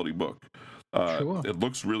high-quality book. Sure. It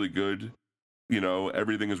looks really good.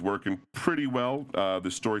 Everything is working pretty well.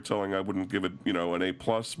 The storytelling, I wouldn't give it, an A+,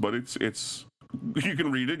 but it's you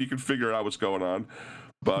can read it, you can figure out what's going on.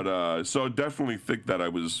 But so I definitely think that I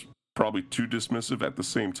was probably too dismissive. At the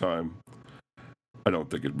same time, I don't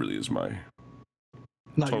think it really is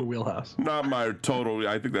your wheelhouse. Not my total.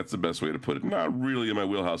 I think that's the best way to put it. Not really in my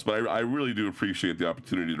wheelhouse, but I really do appreciate the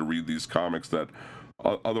opportunity to read these comics that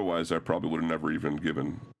otherwise I probably would have never even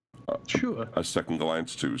given a second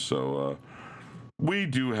glance to. So we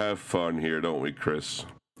do have fun here, don't we, Chris?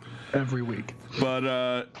 Every week.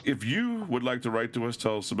 But if you would like to write to us,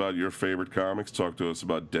 tell us about your favorite comics, talk to us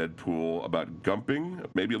about Deadpool, about gumping,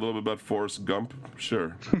 maybe a little bit about Forrest Gump.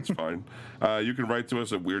 Sure, that's fine. You can write to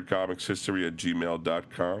us at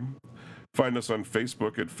weirdcomicshistory@gmail.com. Find us on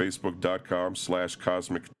Facebook at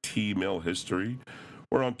facebook.com/CosmicTMillHistory.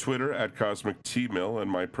 We're on Twitter at CosmicTMill, and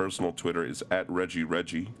my personal Twitter is at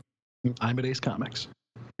ReggieReggie. I'm at Ace Comics.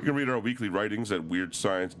 You can read our weekly writings at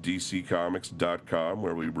WeirdScienceDCComics.com,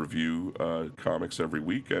 where we review comics every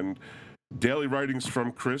week, and daily writings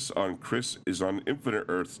from Chris on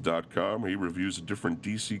InfiniteEarths.com, where he reviews a different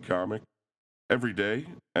DC comic every day,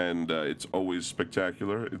 and it's always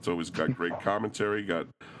spectacular. It's always got great commentary, got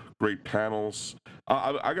great panels.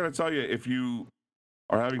 I got to tell you, if you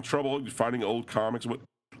are having trouble finding old comics,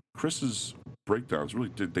 Chris's breakdowns really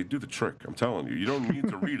they do the trick. I'm telling you, you don't need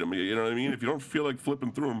to read them. You know what I mean? If you don't feel like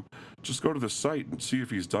flipping through them, just go to the site and see if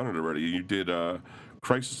he's done it already. You did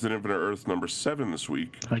Crisis on Infinite Earth number 7 this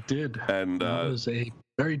week. I did, and that was a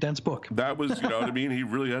very dense book. That was, you know what I mean? He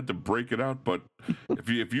really had to break it out. But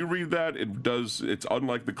if you read that, it's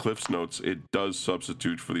unlike the Cliff's Notes. It does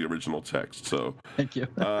substitute for the original text. So thank you.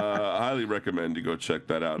 I highly recommend you go check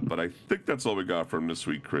that out. But I think that's all we got for him this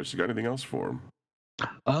week, Chris. You got anything else for him?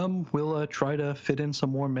 We'll try to fit in some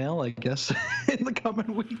more mail, I guess, in the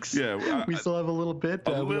coming weeks. Yeah, we still have a little bit.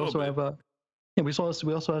 We also have we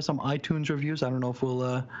also have some iTunes reviews. I don't know if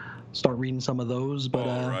we'll start reading some of those, but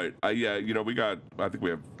right. Yeah, I think we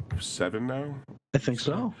have 7 now. I think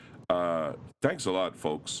so. Thanks a lot,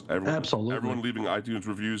 folks. Absolutely. Everyone leaving iTunes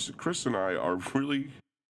reviews. Chris and I are really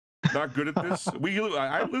not good at this. We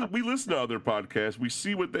listen to other podcasts. We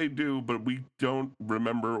see what they do, but we don't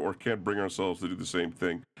remember or can't bring ourselves to do the same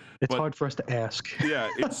thing. It's hard for us to ask. Yeah,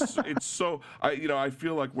 it's so I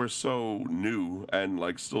feel like we're so new and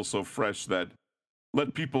like still so fresh that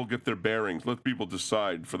let people get their bearings. Let people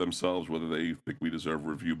decide for themselves whether they think we deserve a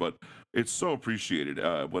review. But it's so appreciated.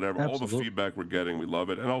 Whatever all the feedback we're getting, we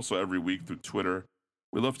love it. And also every week through Twitter.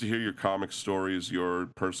 We love to hear your comic stories, your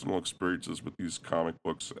personal experiences with these comic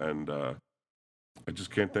books, and I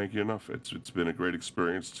just can't thank you enough. It's been a great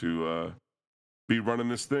experience to be running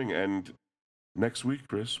this thing, and next week,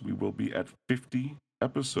 Chris, we will be at 50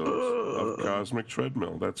 episodes of Cosmic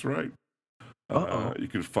Treadmill. That's right. You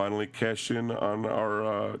can finally cash in on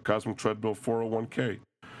our Cosmic Treadmill 401k.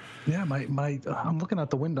 Yeah, I'm looking out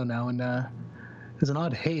the window now, and there's an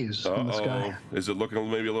odd haze in the sky. Is it looking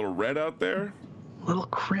maybe a little red out there? A little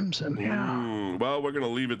crimson, yeah. Well, we're going to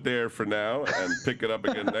leave it there for now and pick it up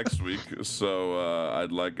again next week. So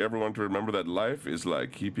I'd like everyone to remember that life is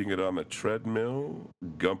like keeping it on the treadmill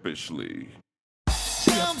gumpishly.